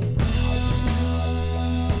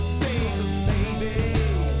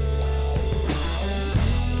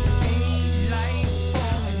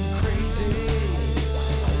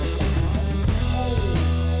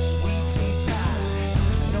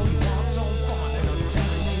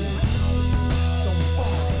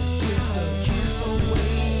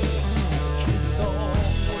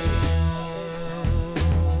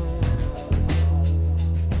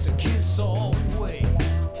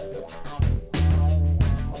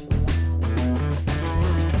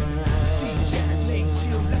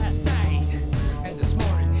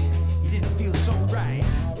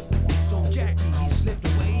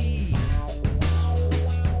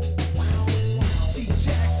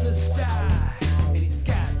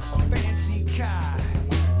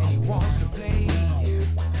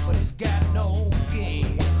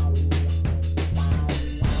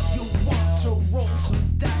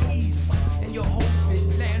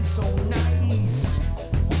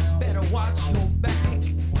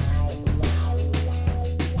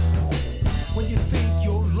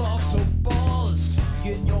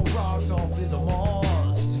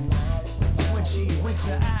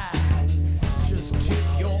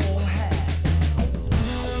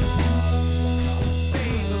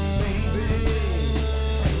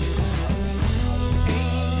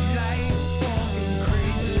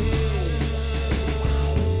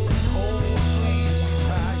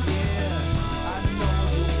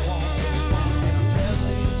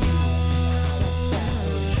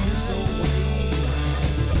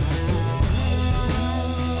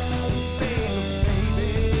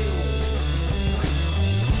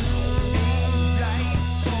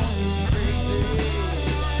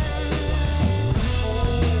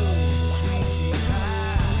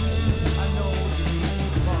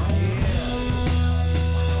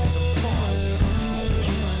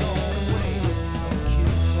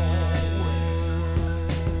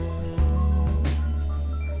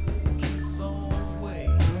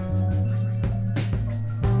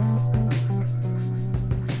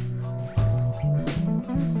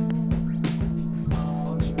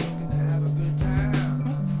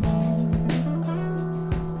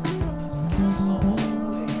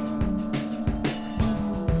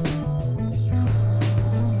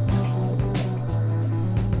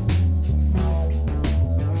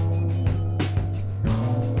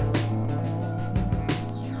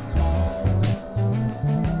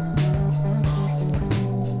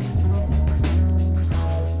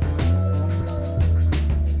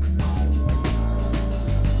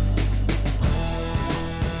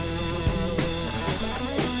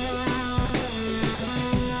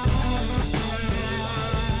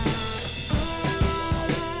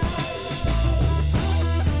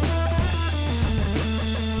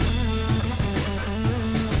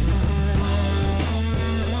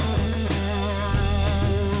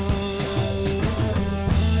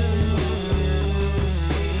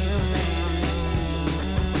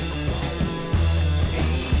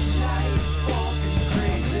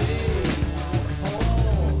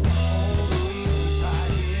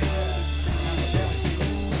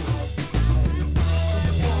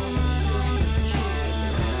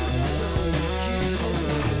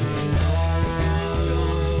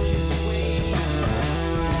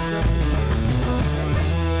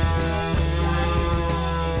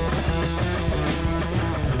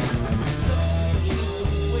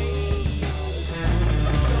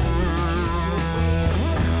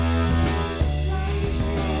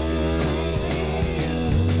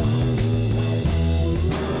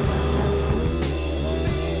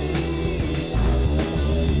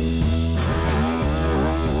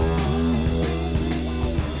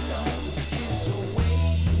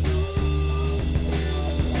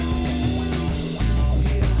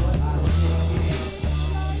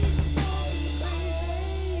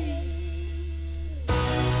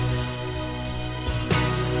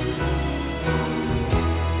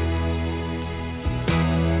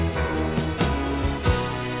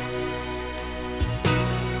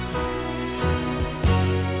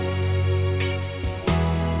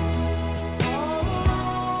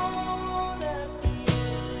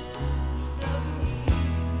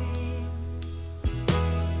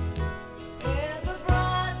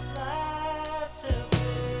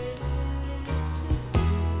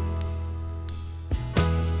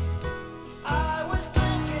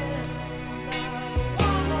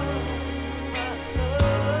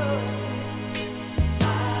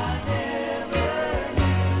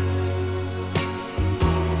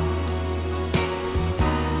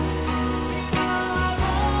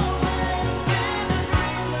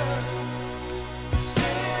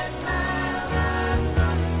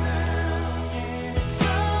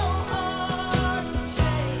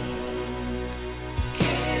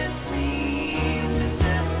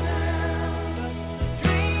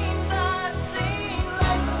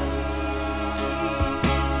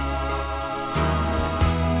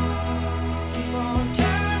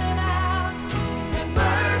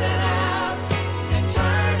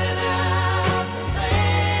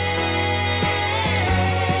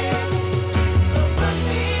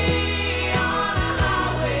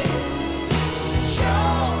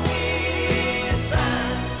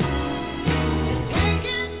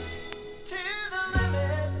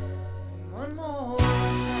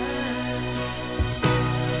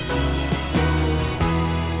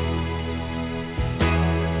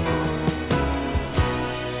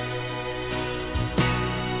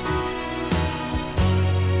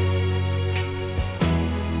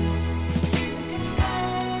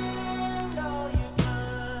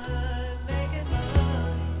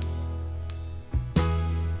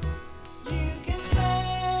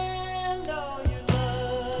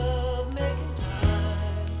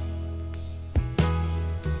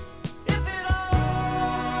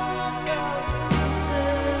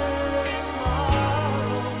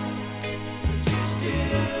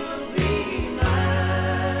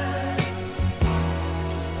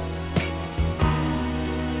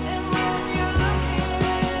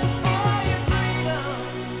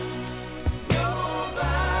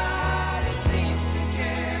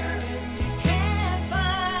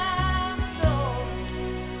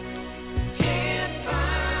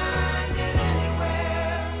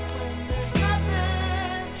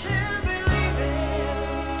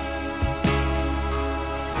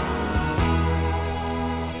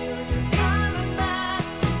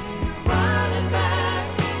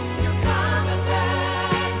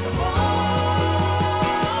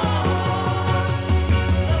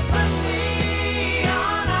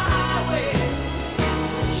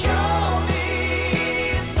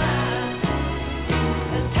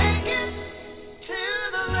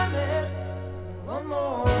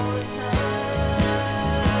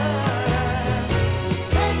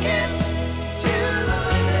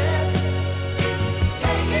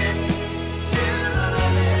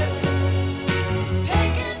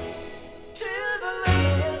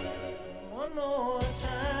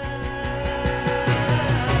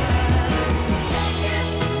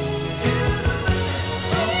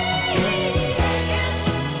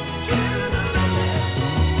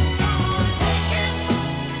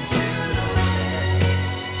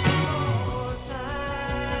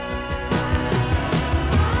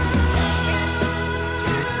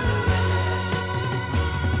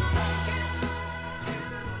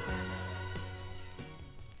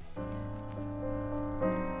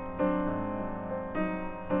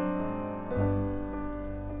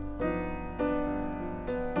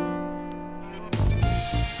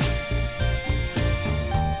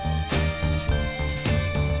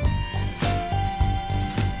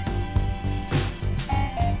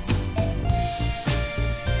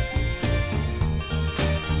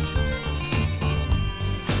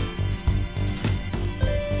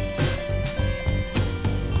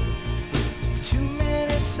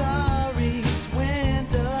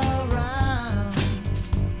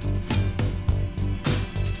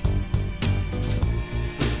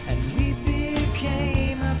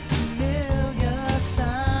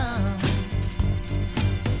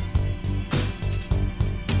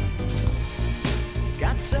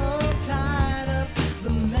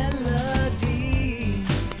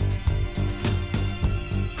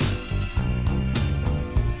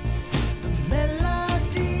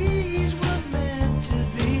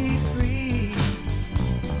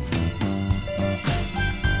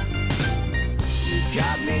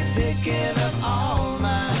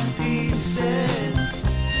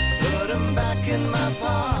 my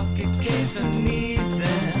pocket case I need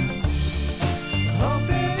them.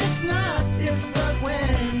 Hoping it's not if but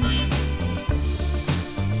when.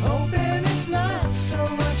 Hoping it's not so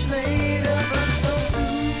much later but so soon.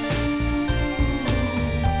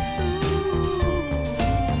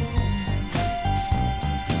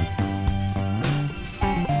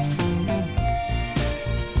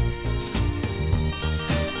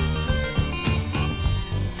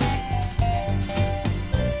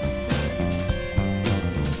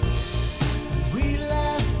 We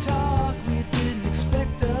last talked, we didn't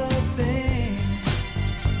expect a thing.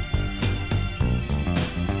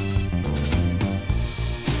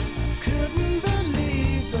 Couldn't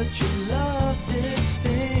believe, but your love did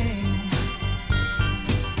sting.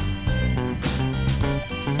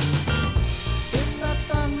 If I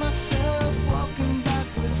found myself walking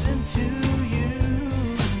backwards into you,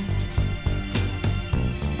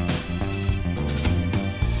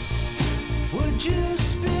 would you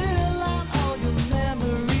spill out all your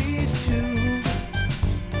memories too?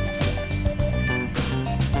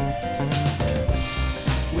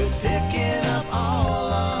 We're picking up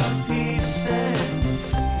all our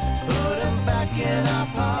pieces, put them back in our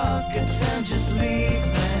pockets and just leave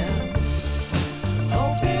them.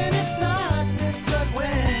 Hoping it's not if but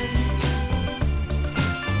when.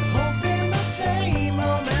 Hoping the same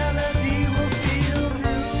old melody will feel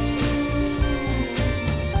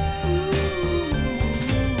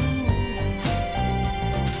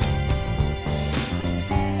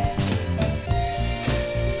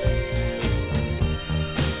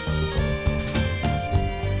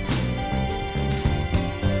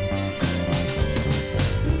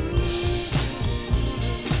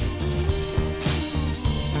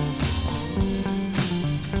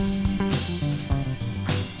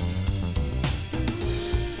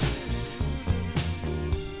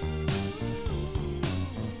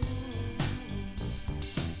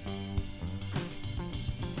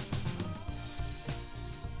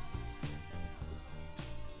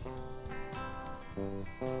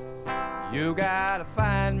You gotta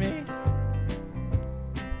find me.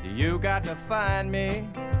 You got to find me.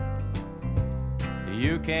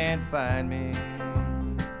 You can't find me.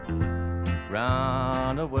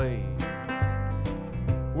 Run away.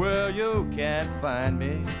 Well, you can't find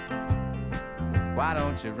me. Why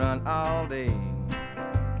don't you run all day?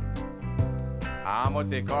 I'm what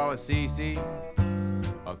they call a CC,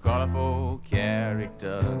 a colorful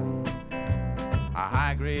character, a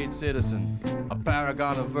high-grade citizen, a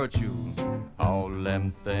paragon of virtue. All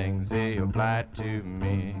them things, they apply to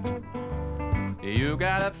me. You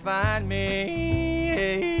gotta find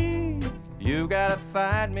me. You gotta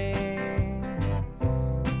find me.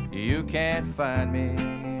 You can't find me.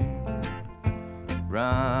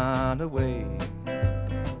 Run away.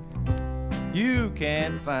 You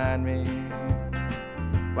can't find me.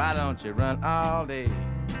 Why don't you run all day?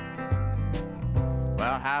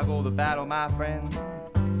 Well, how go the battle, my friend?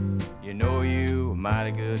 You know you a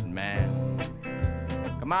mighty good man.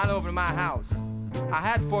 Come on over to my house. I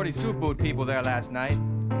had 40 soup boot people there last night,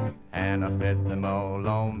 and I fed them all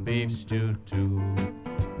on beef stew too.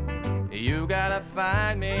 You gotta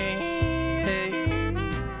find me.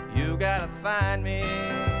 You gotta find me.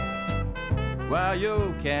 Well,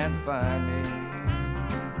 you can't find me.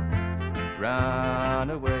 Run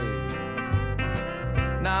away.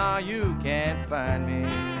 No, you can't find me.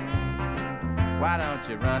 Why don't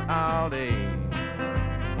you run all day?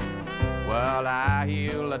 Well, I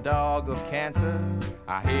heal a dog of cancer.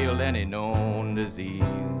 I heal any known disease.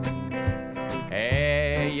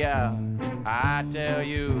 Hey, yeah, I tell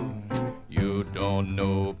you, you don't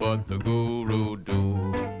know, but the guru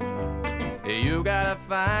do. You gotta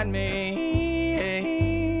find me.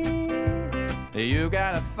 You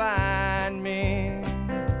gotta find me.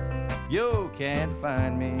 You can't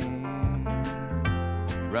find me.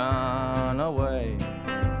 Run away.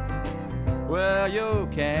 Well, you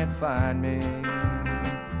can't find me.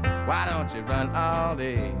 Why don't you run all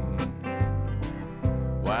day?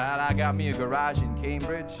 Well, I got me a garage in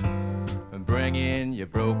Cambridge, and bring in your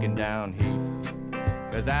broken down heat.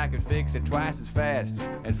 'Cause I could fix it twice as fast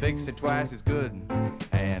and fix it twice as good,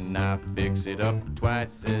 and I fix it up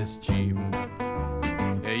twice as cheap.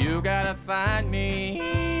 You gotta find me.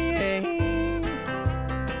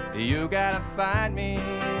 You gotta find me.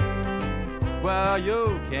 Well,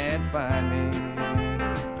 you can't find me.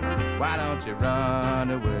 Why don't you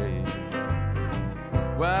run away?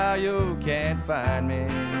 Well, you can't find me.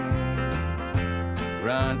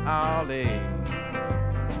 Run all day.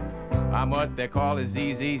 I'm what they call a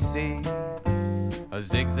ZZC, a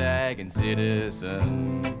zigzagging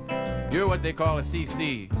citizen. You're what they call a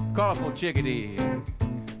CC, colorful chickadee,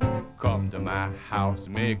 come to my house,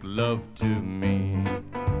 make love to me.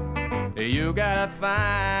 You gotta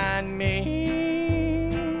find me.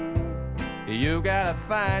 You gotta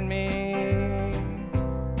find me.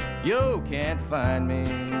 You can't find me.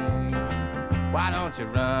 Why don't you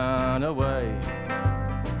run away?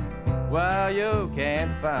 Well, you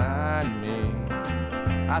can't find me.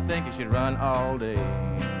 I think you should run all day.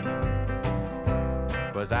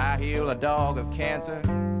 'Cause I heal a dog of cancer,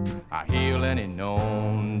 I heal any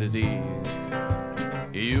known disease.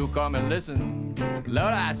 You come and listen,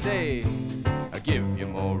 Lord, I say, I give you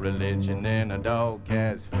more religion than a dog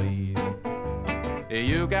has fleas.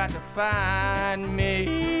 You got to find me.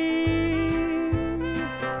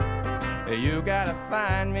 You got to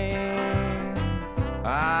find me.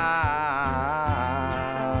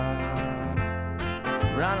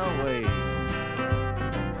 Run away,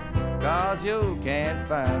 'cause you can't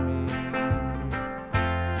find me.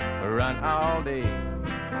 Run all day.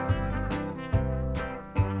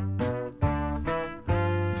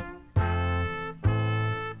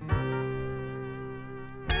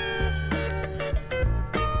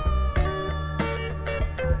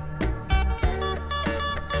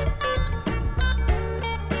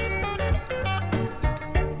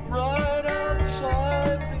 Right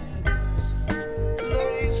outside this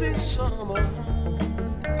lazy summer,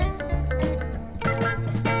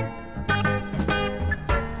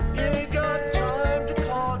 you ain't got time to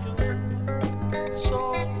call your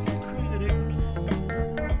soul critic, no.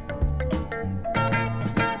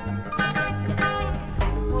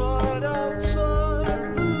 Right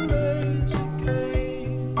outside the lazy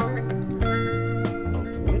game of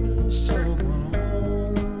winter summer,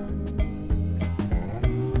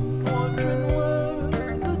 wondering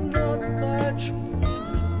where the nut thatch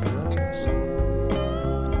winners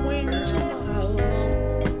wings a mile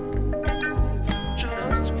long,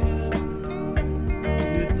 just can't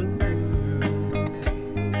get the bird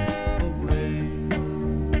away.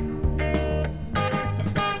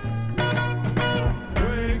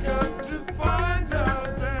 Wake up to find out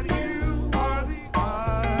that you are the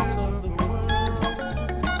eyes of the world.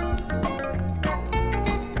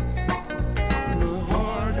 The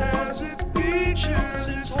heart has its beaches,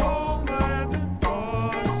 its homeland, and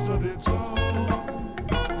thoughts of its own.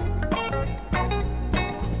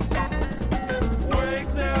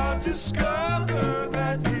 Wake now, discover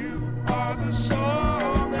that you are the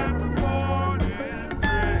song that the morning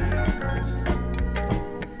brings.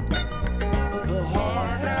 The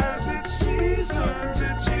heart has its seasons,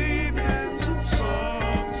 its evenings, and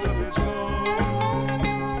songs of its own.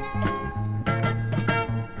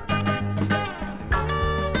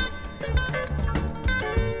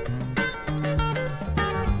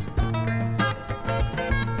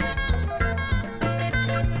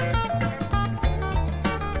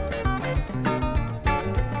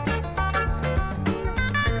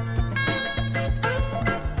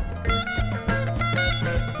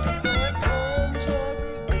 There comes a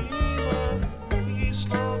redeemer, he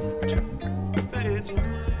slowly fades away.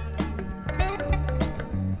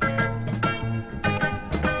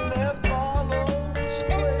 There follows a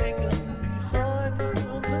wagon behind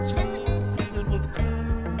him that's loaded with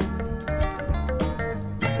glue.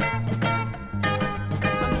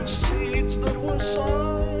 And the seeds that were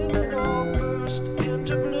sown and all burst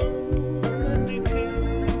into bloom and decay.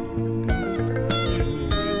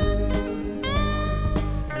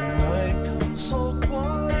 The night comes so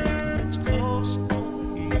quiet, it's close on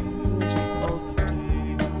the heels of the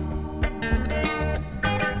day.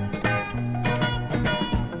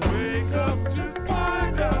 Wake up to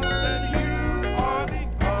find out that you are the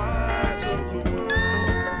eyes of the world.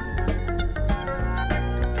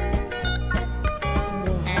 And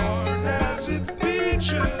the heart has its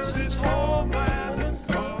beaches, its homeland, and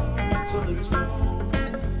thoughts of its own.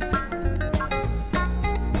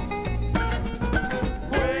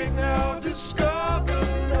 Wake now, discover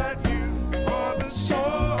that you are the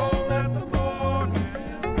song that the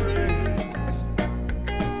morning brings.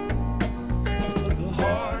 The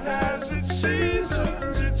heart has its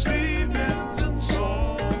seasons, its evenings, and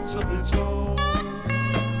songs of its own.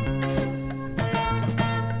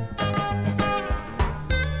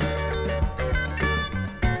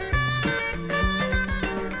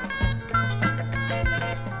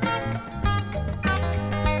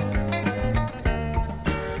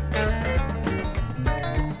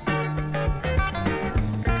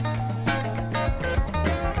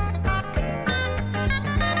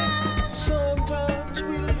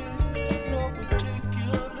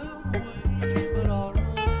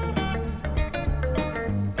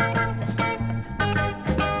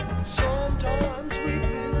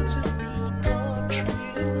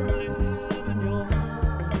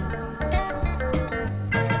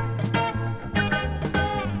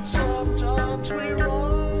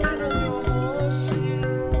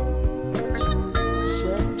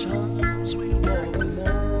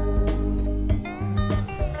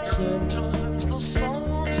 Sometimes the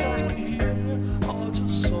songs that we hear are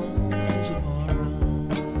just songs of our own.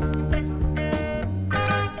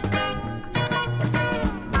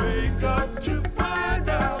 Wake up to find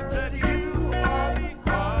out that you are the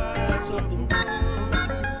eyes of the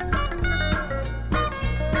world.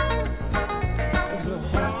 And the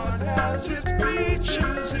heart has its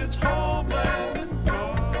beaches, its homeland, and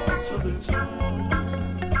parts of its own.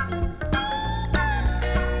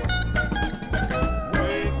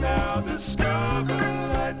 Discover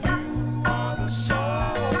that you are the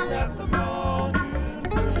song that the morning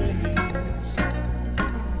brings.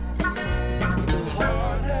 The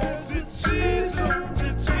heart has its seasons,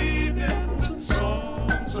 its evenings, and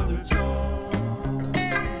songs of its own.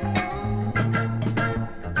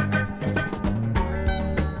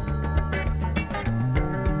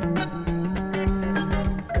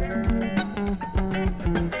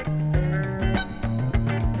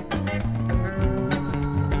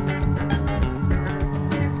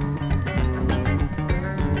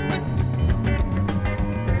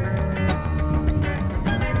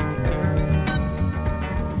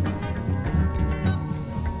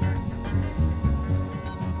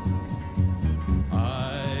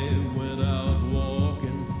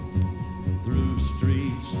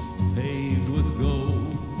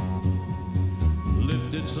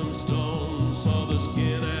 Some stones, saw the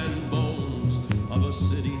skin and bones of a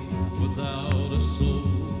city without a soul.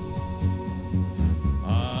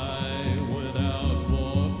 I went out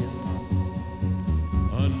walking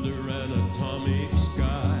under an atomic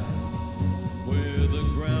sky where the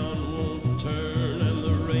ground won't turn and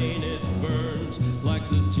the rain it burns like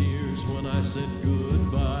the tears when I said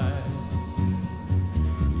goodbye.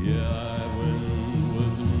 Yeah, I went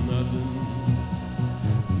with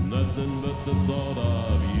nothing but the thought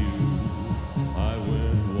of you. I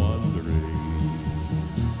went wandering.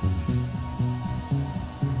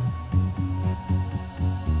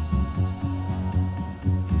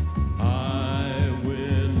 I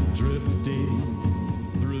went drifting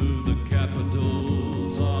through the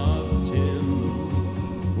capitals of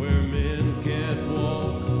tin, where men can't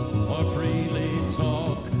walk or freely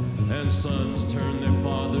talk, and sons turn their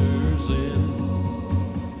fathers in.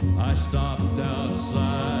 I stopped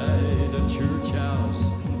outside a church house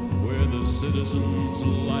where the citizens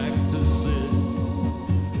like to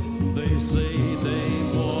sin. They say they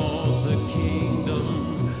want the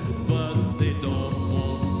kingdom, but they don't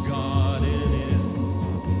want God in it.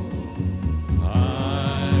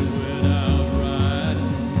 I went out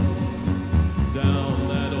riding down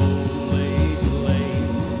that old lake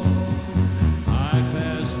lane. I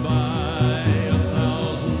passed by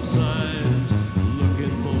 1,000 signs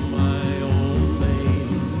looking for my own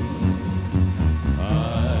name. I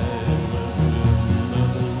went with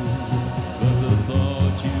nothing but the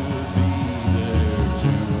thought you'd be there.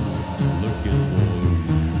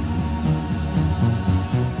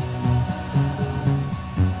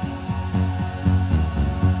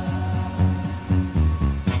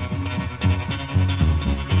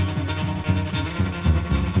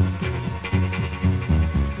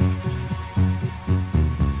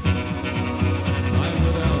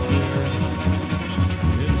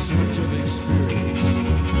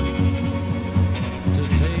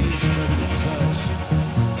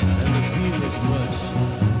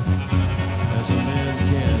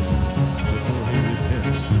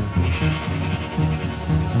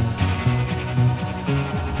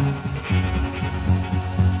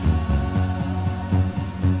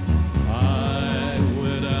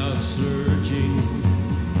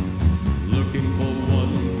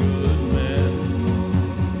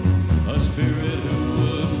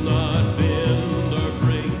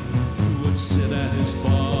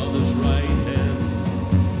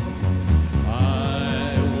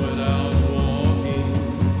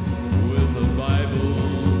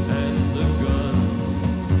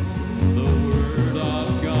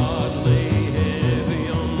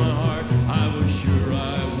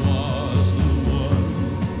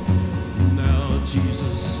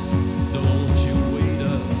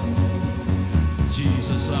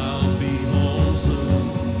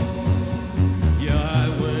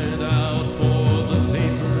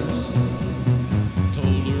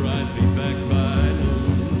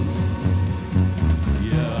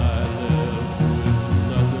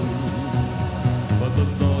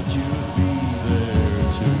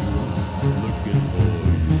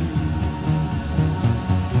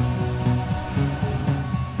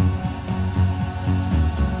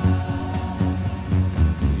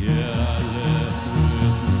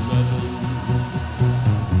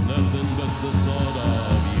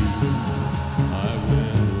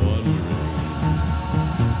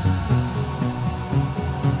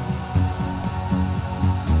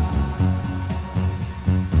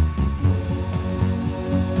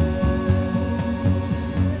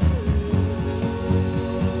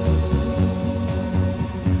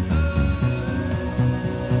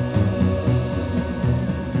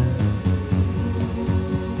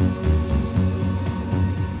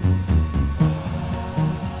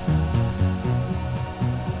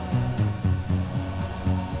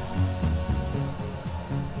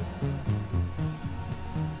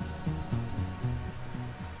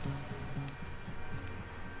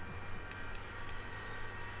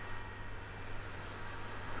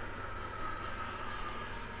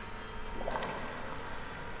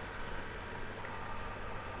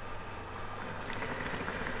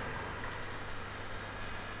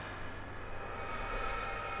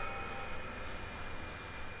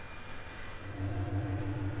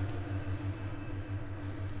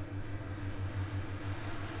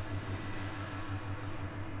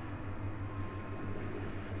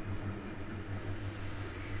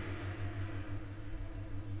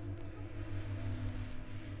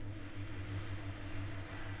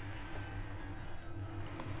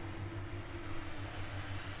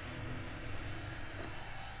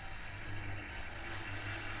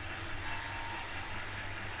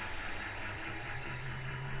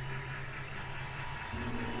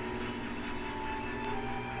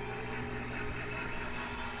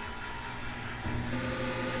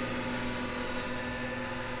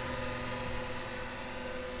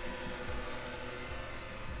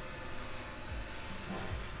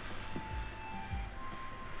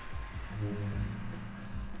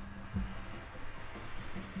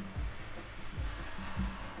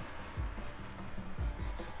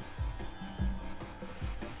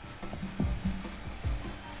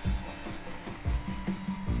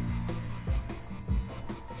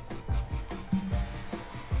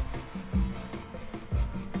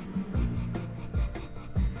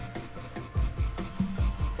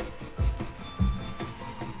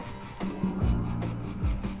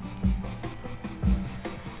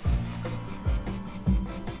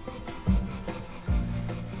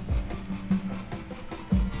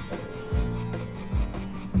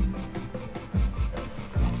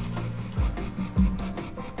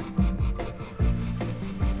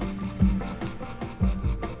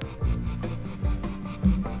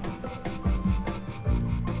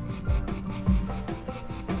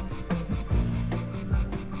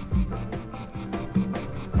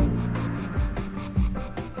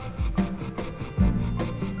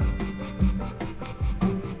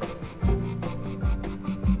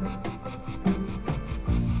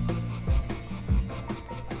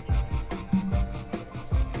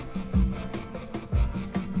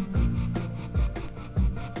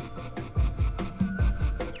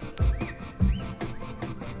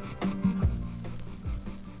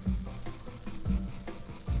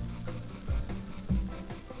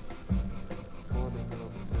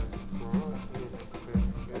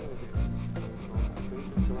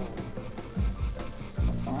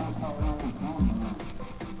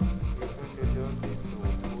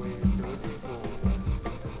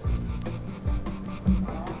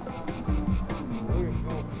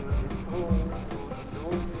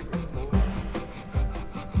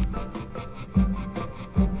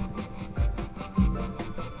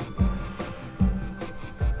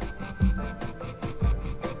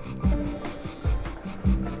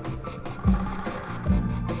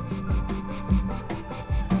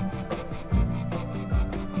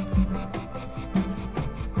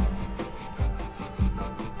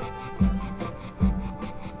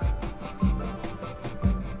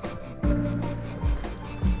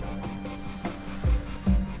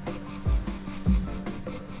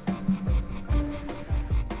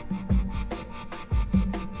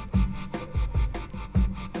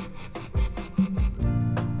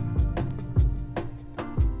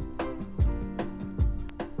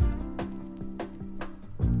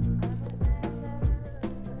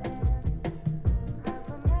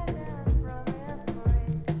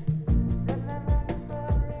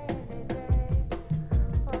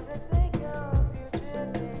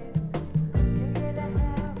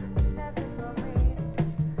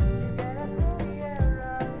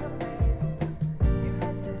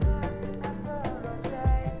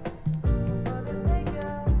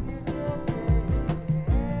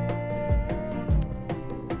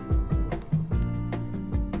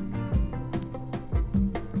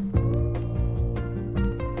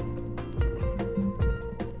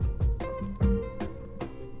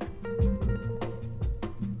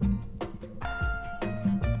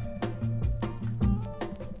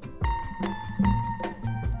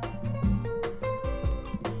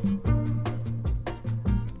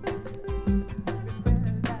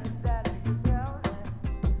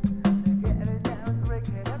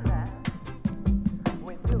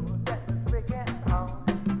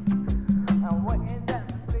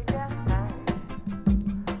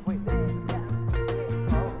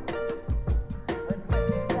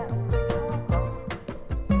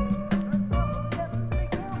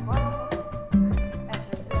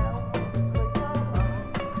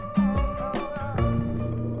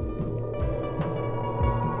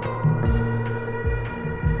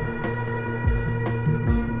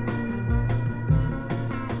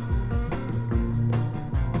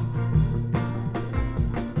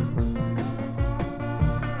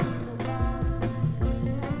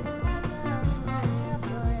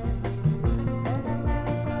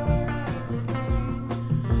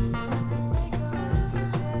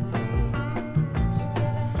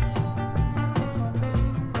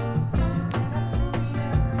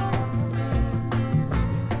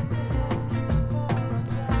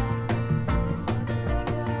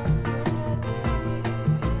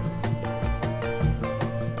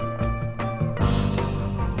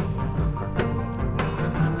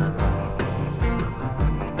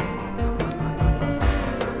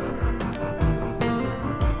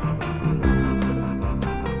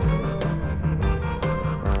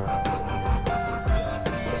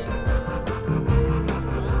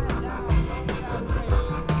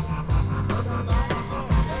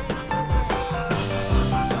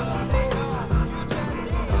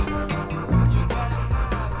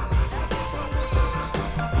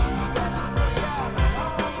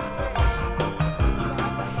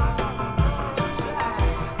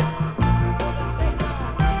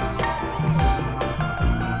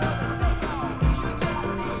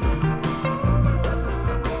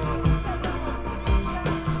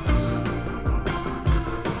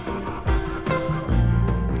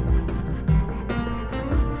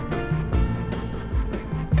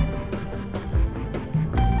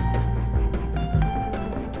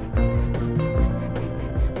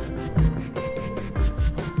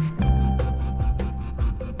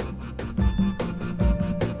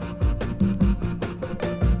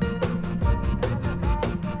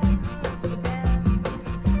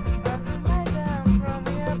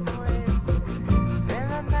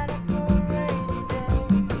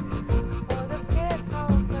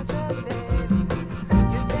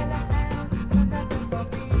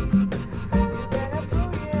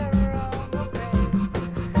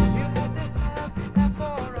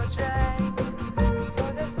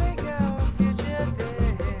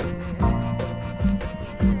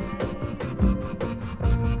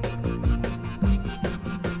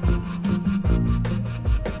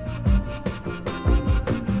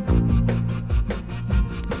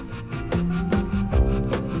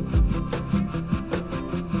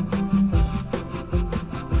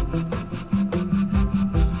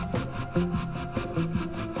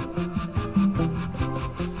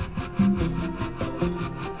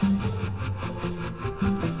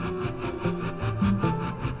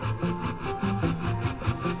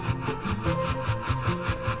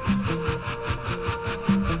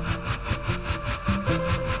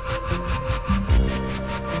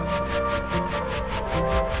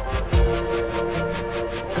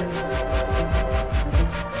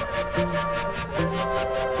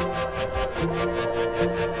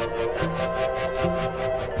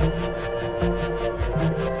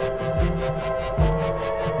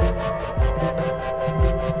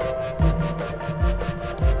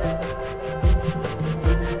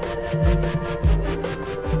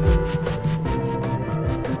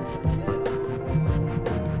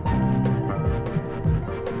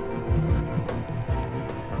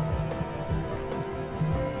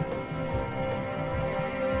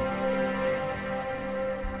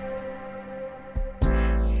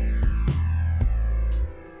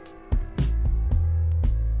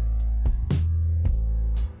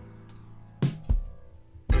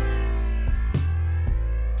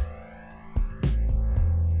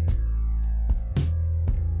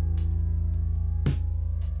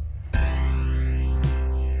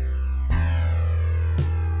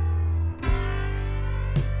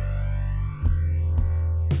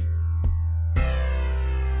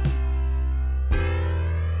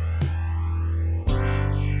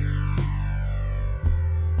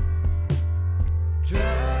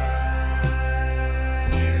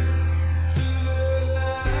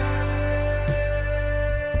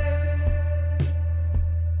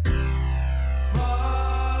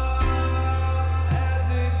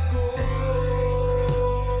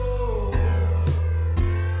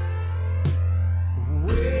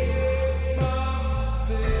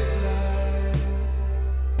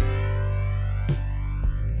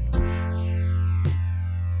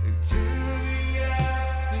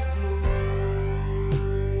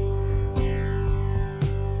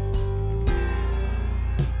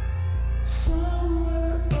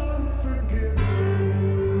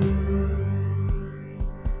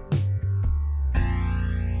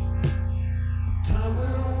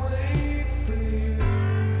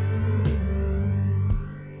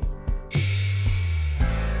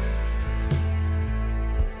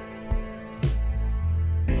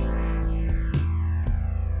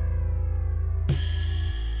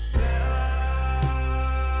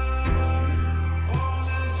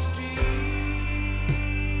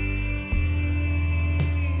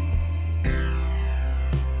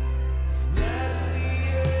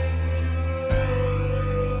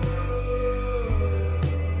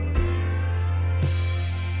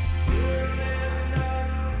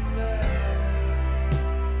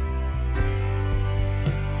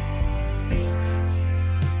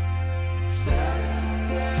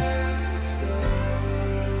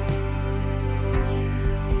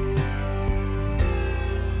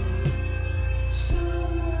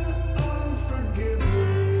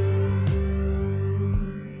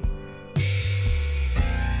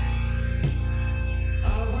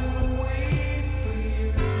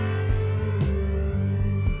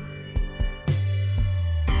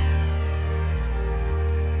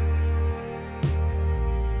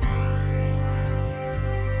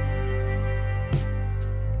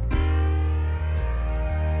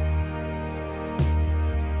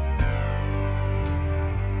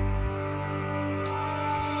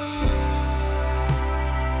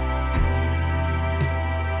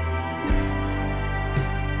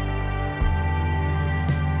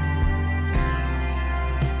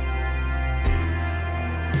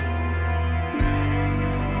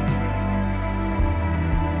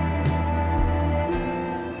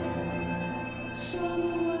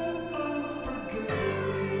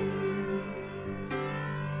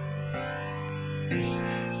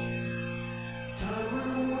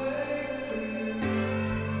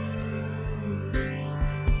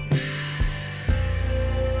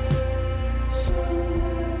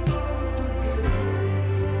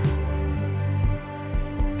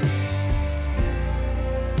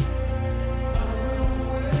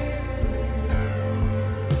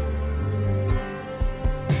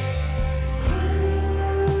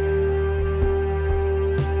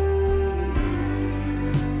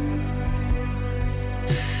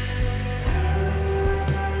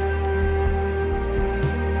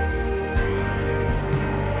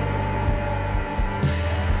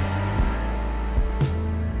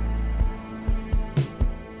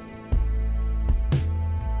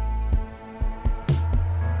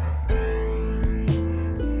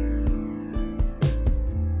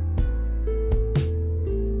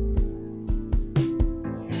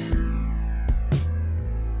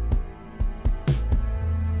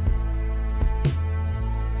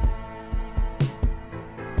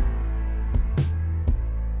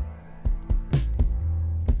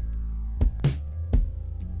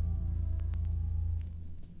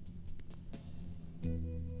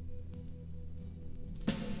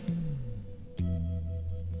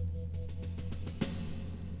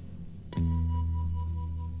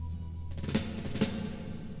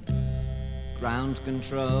 Ground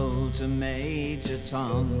control to Major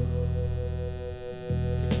Tom.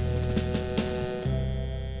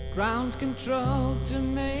 Ground control to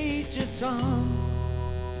Major Tom.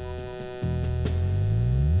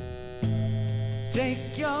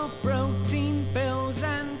 Take your protein pills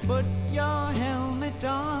and put your helmet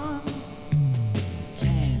on.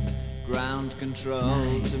 10. Ground control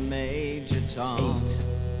 9, to Major Tom. 8,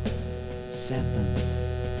 7,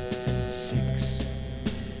 6,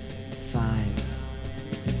 5,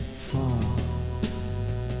 4,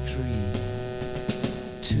 3,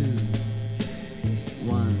 2,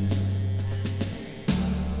 1.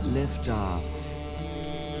 Lift off.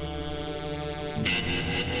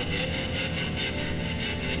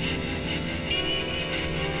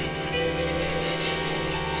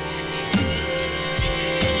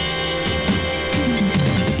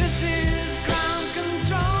 This is ground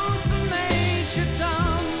control to Major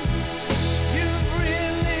Tom. You've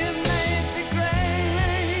really made the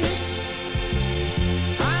grade.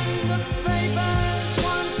 And the papers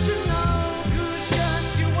want to know whose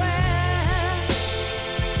shirts you wear.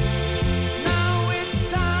 Now it's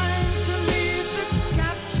time to leave the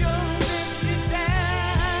capsule if you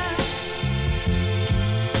dare.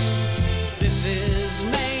 This is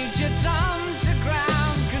Major Tom to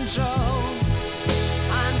ground control.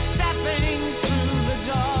 I'm stepping through the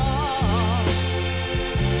door,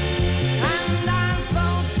 and I'm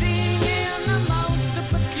floating in the most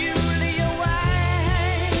peculiar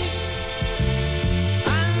way.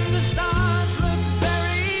 And the stars look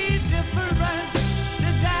very different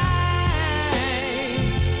today.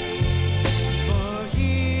 For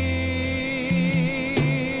here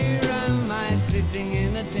am I sitting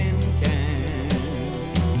in a tin can,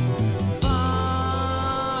 far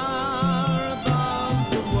above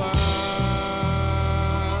the world.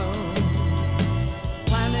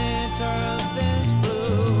 Planet Earth is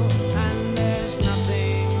blue, and there's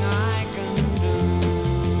nothing I can do.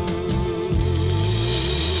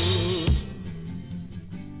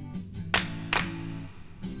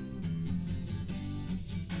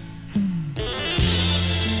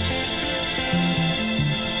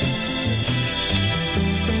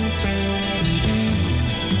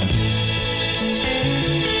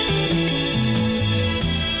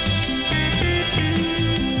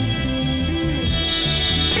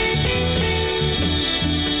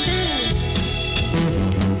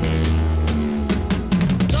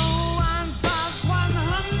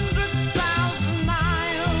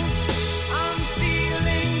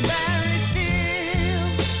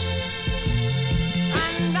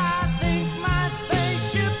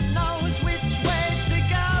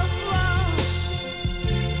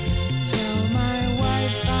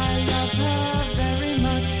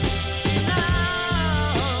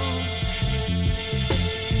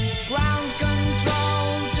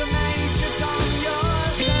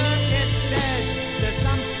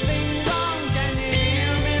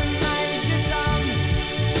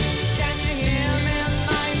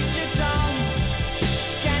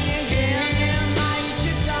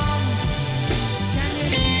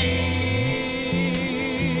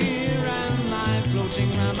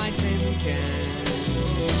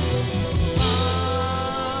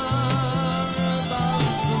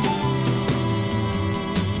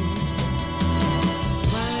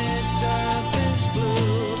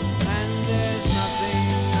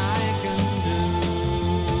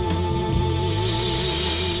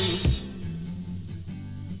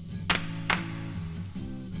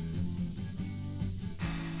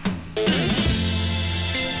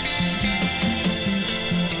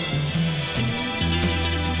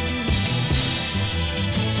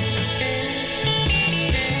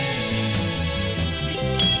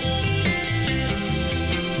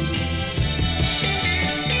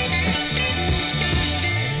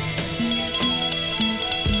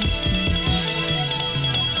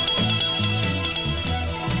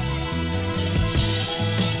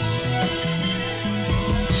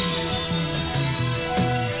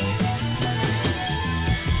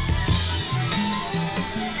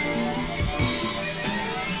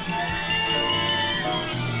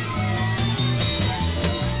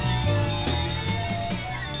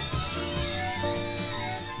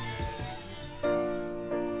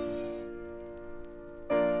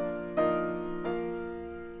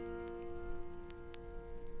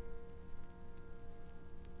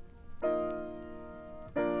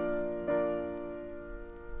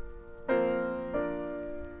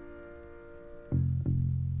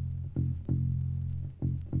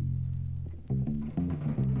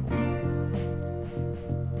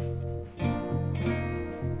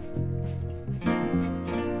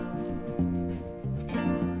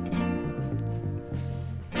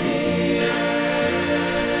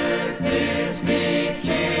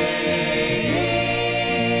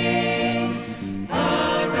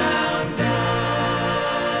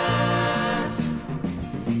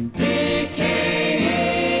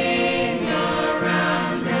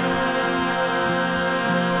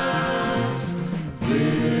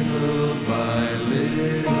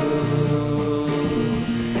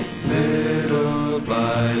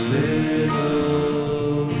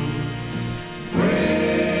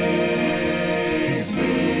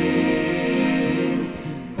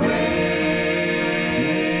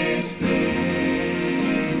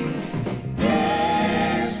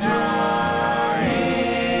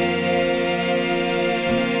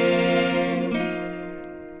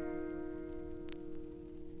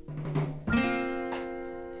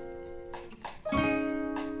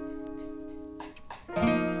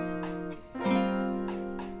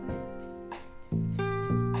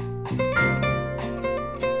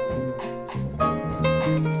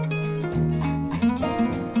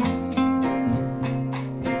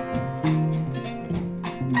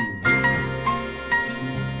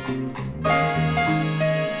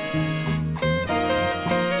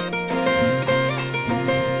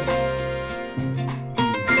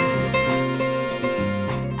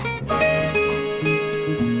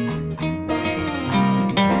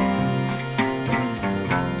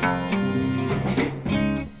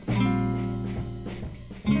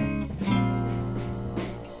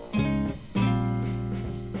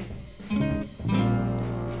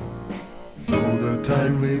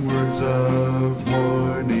 Timely words of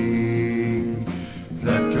warning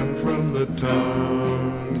that come from the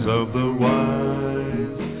tongues of the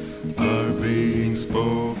wise are being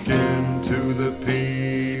spoken to the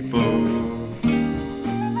people.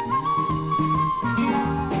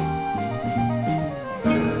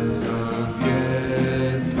 As of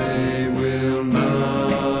yet they will not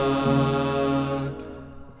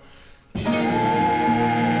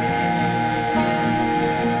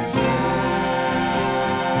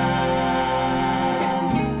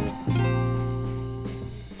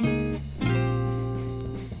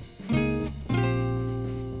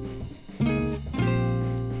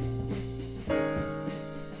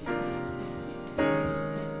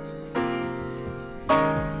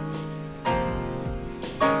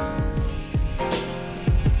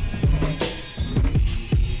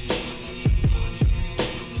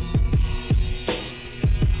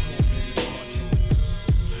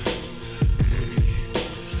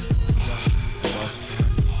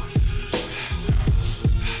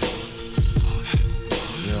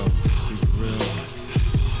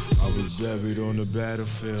buried on the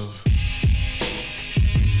battlefield.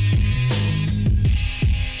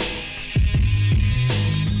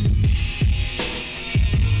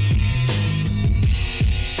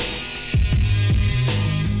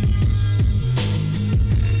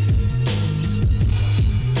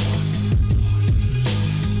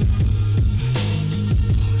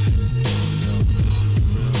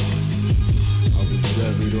 I was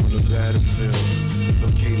buried on the battlefield,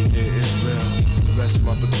 located near Israel. The rest of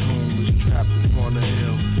my platoon was trapped upon a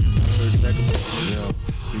hill. I heard Megaphone,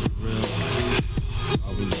 he's real.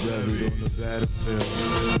 I was buried on the battlefield.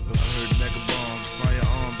 I heard mega bombs,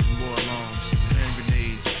 firearms, and war alarms, hand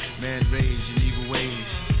grenades, man rage and evil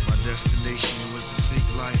ways. My destination was to seek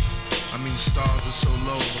life. I mean, stars were so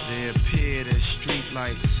low, they appeared as street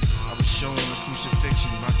lights. I was shown a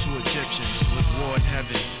crucifixion by two Egyptians with war in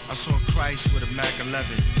heaven. I saw Christ with a Mac 11,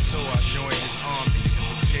 so I joined his army.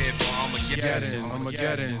 For Armageddon,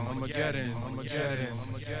 Armageddon, Armageddon, Armageddon,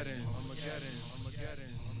 Armageddon.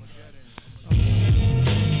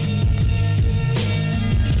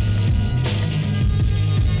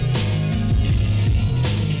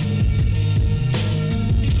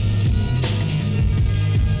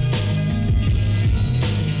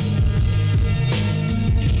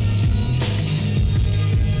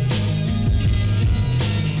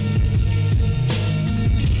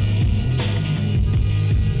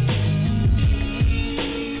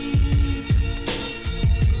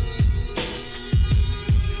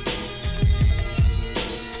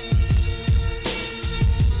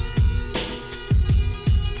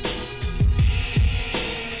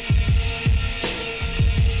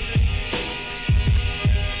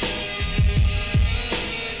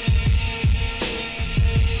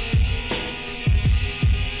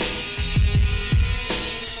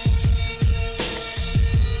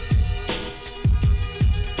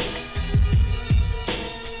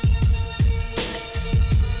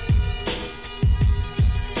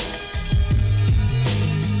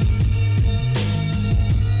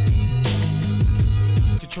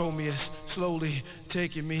 Slowly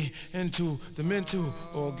taking me into the mental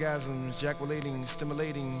orgasms, ejaculating,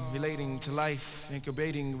 stimulating, relating to life,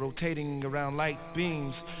 incubating, rotating around light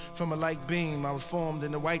beams. From a light beam, I was formed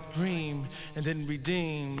in a white dream and then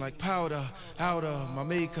redeemed like powder out of my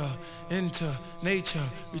maker into nature.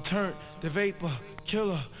 Returned the vapor,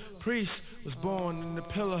 killer, priest was born in the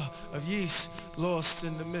pillar of yeast, lost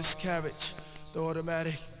in the miscarriage, the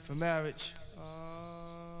automatic for marriage.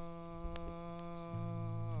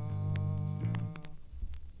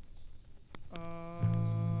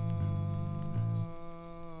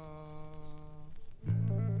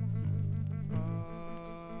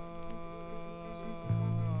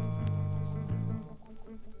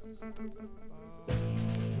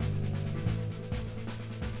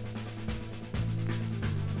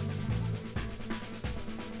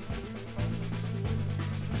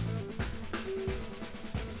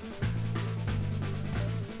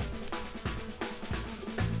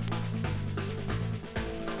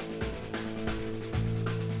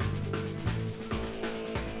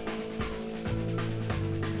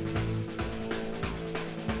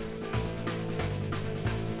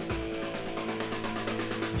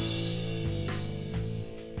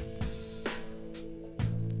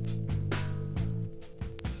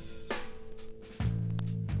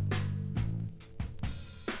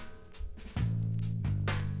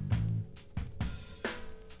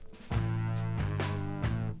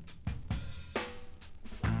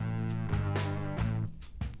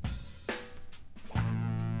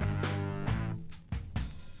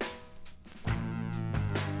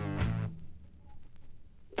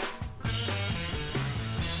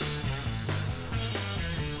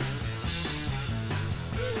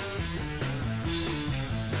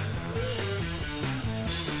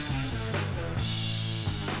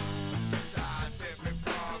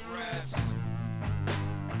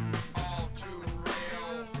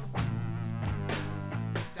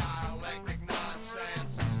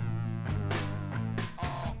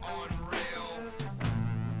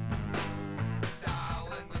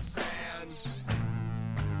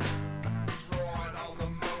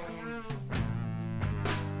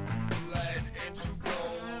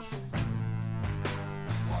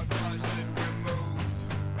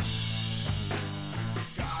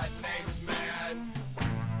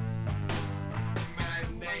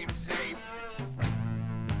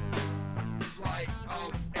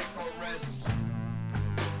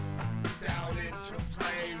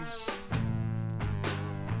 flames.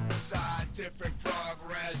 Scientific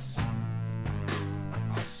progress.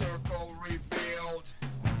 A circle revealed.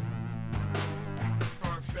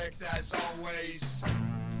 Perfect as always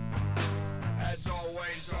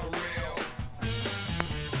a real.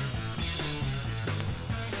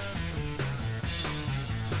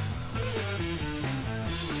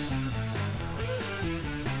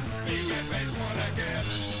 Begin phase one again.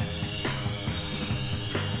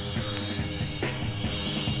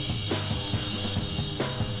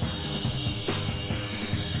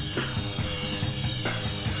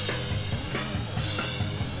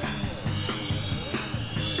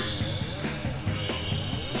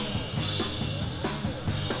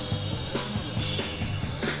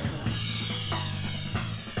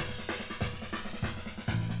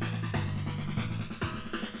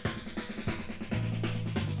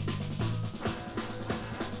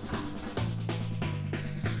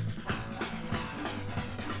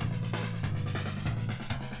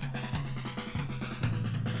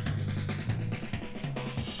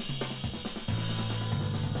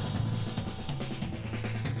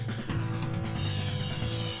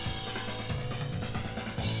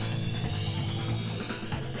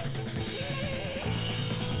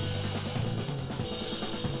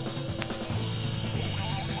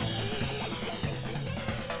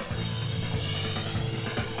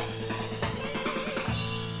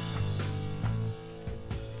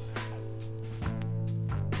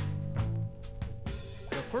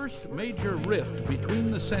 The first major rift between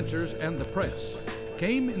the censors and the press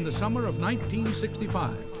came in the summer of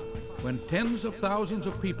 1965, when tens of thousands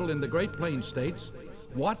of people in the Great Plains states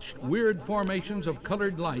watched weird formations of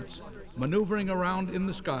colored lights maneuvering around in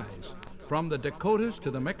the skies, from the Dakotas to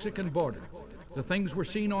the Mexican border. The things were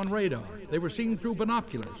seen on radar. They were seen through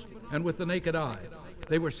binoculars and with the naked eye.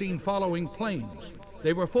 They were seen following planes.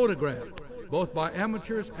 They were photographed, both by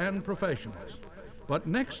amateurs and professionals. But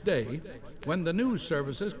next day, when the news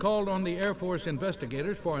services called on the Air Force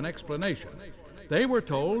investigators for an explanation, they were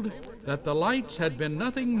told that the lights had been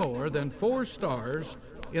nothing more than 4 stars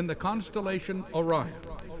in the constellation Orion.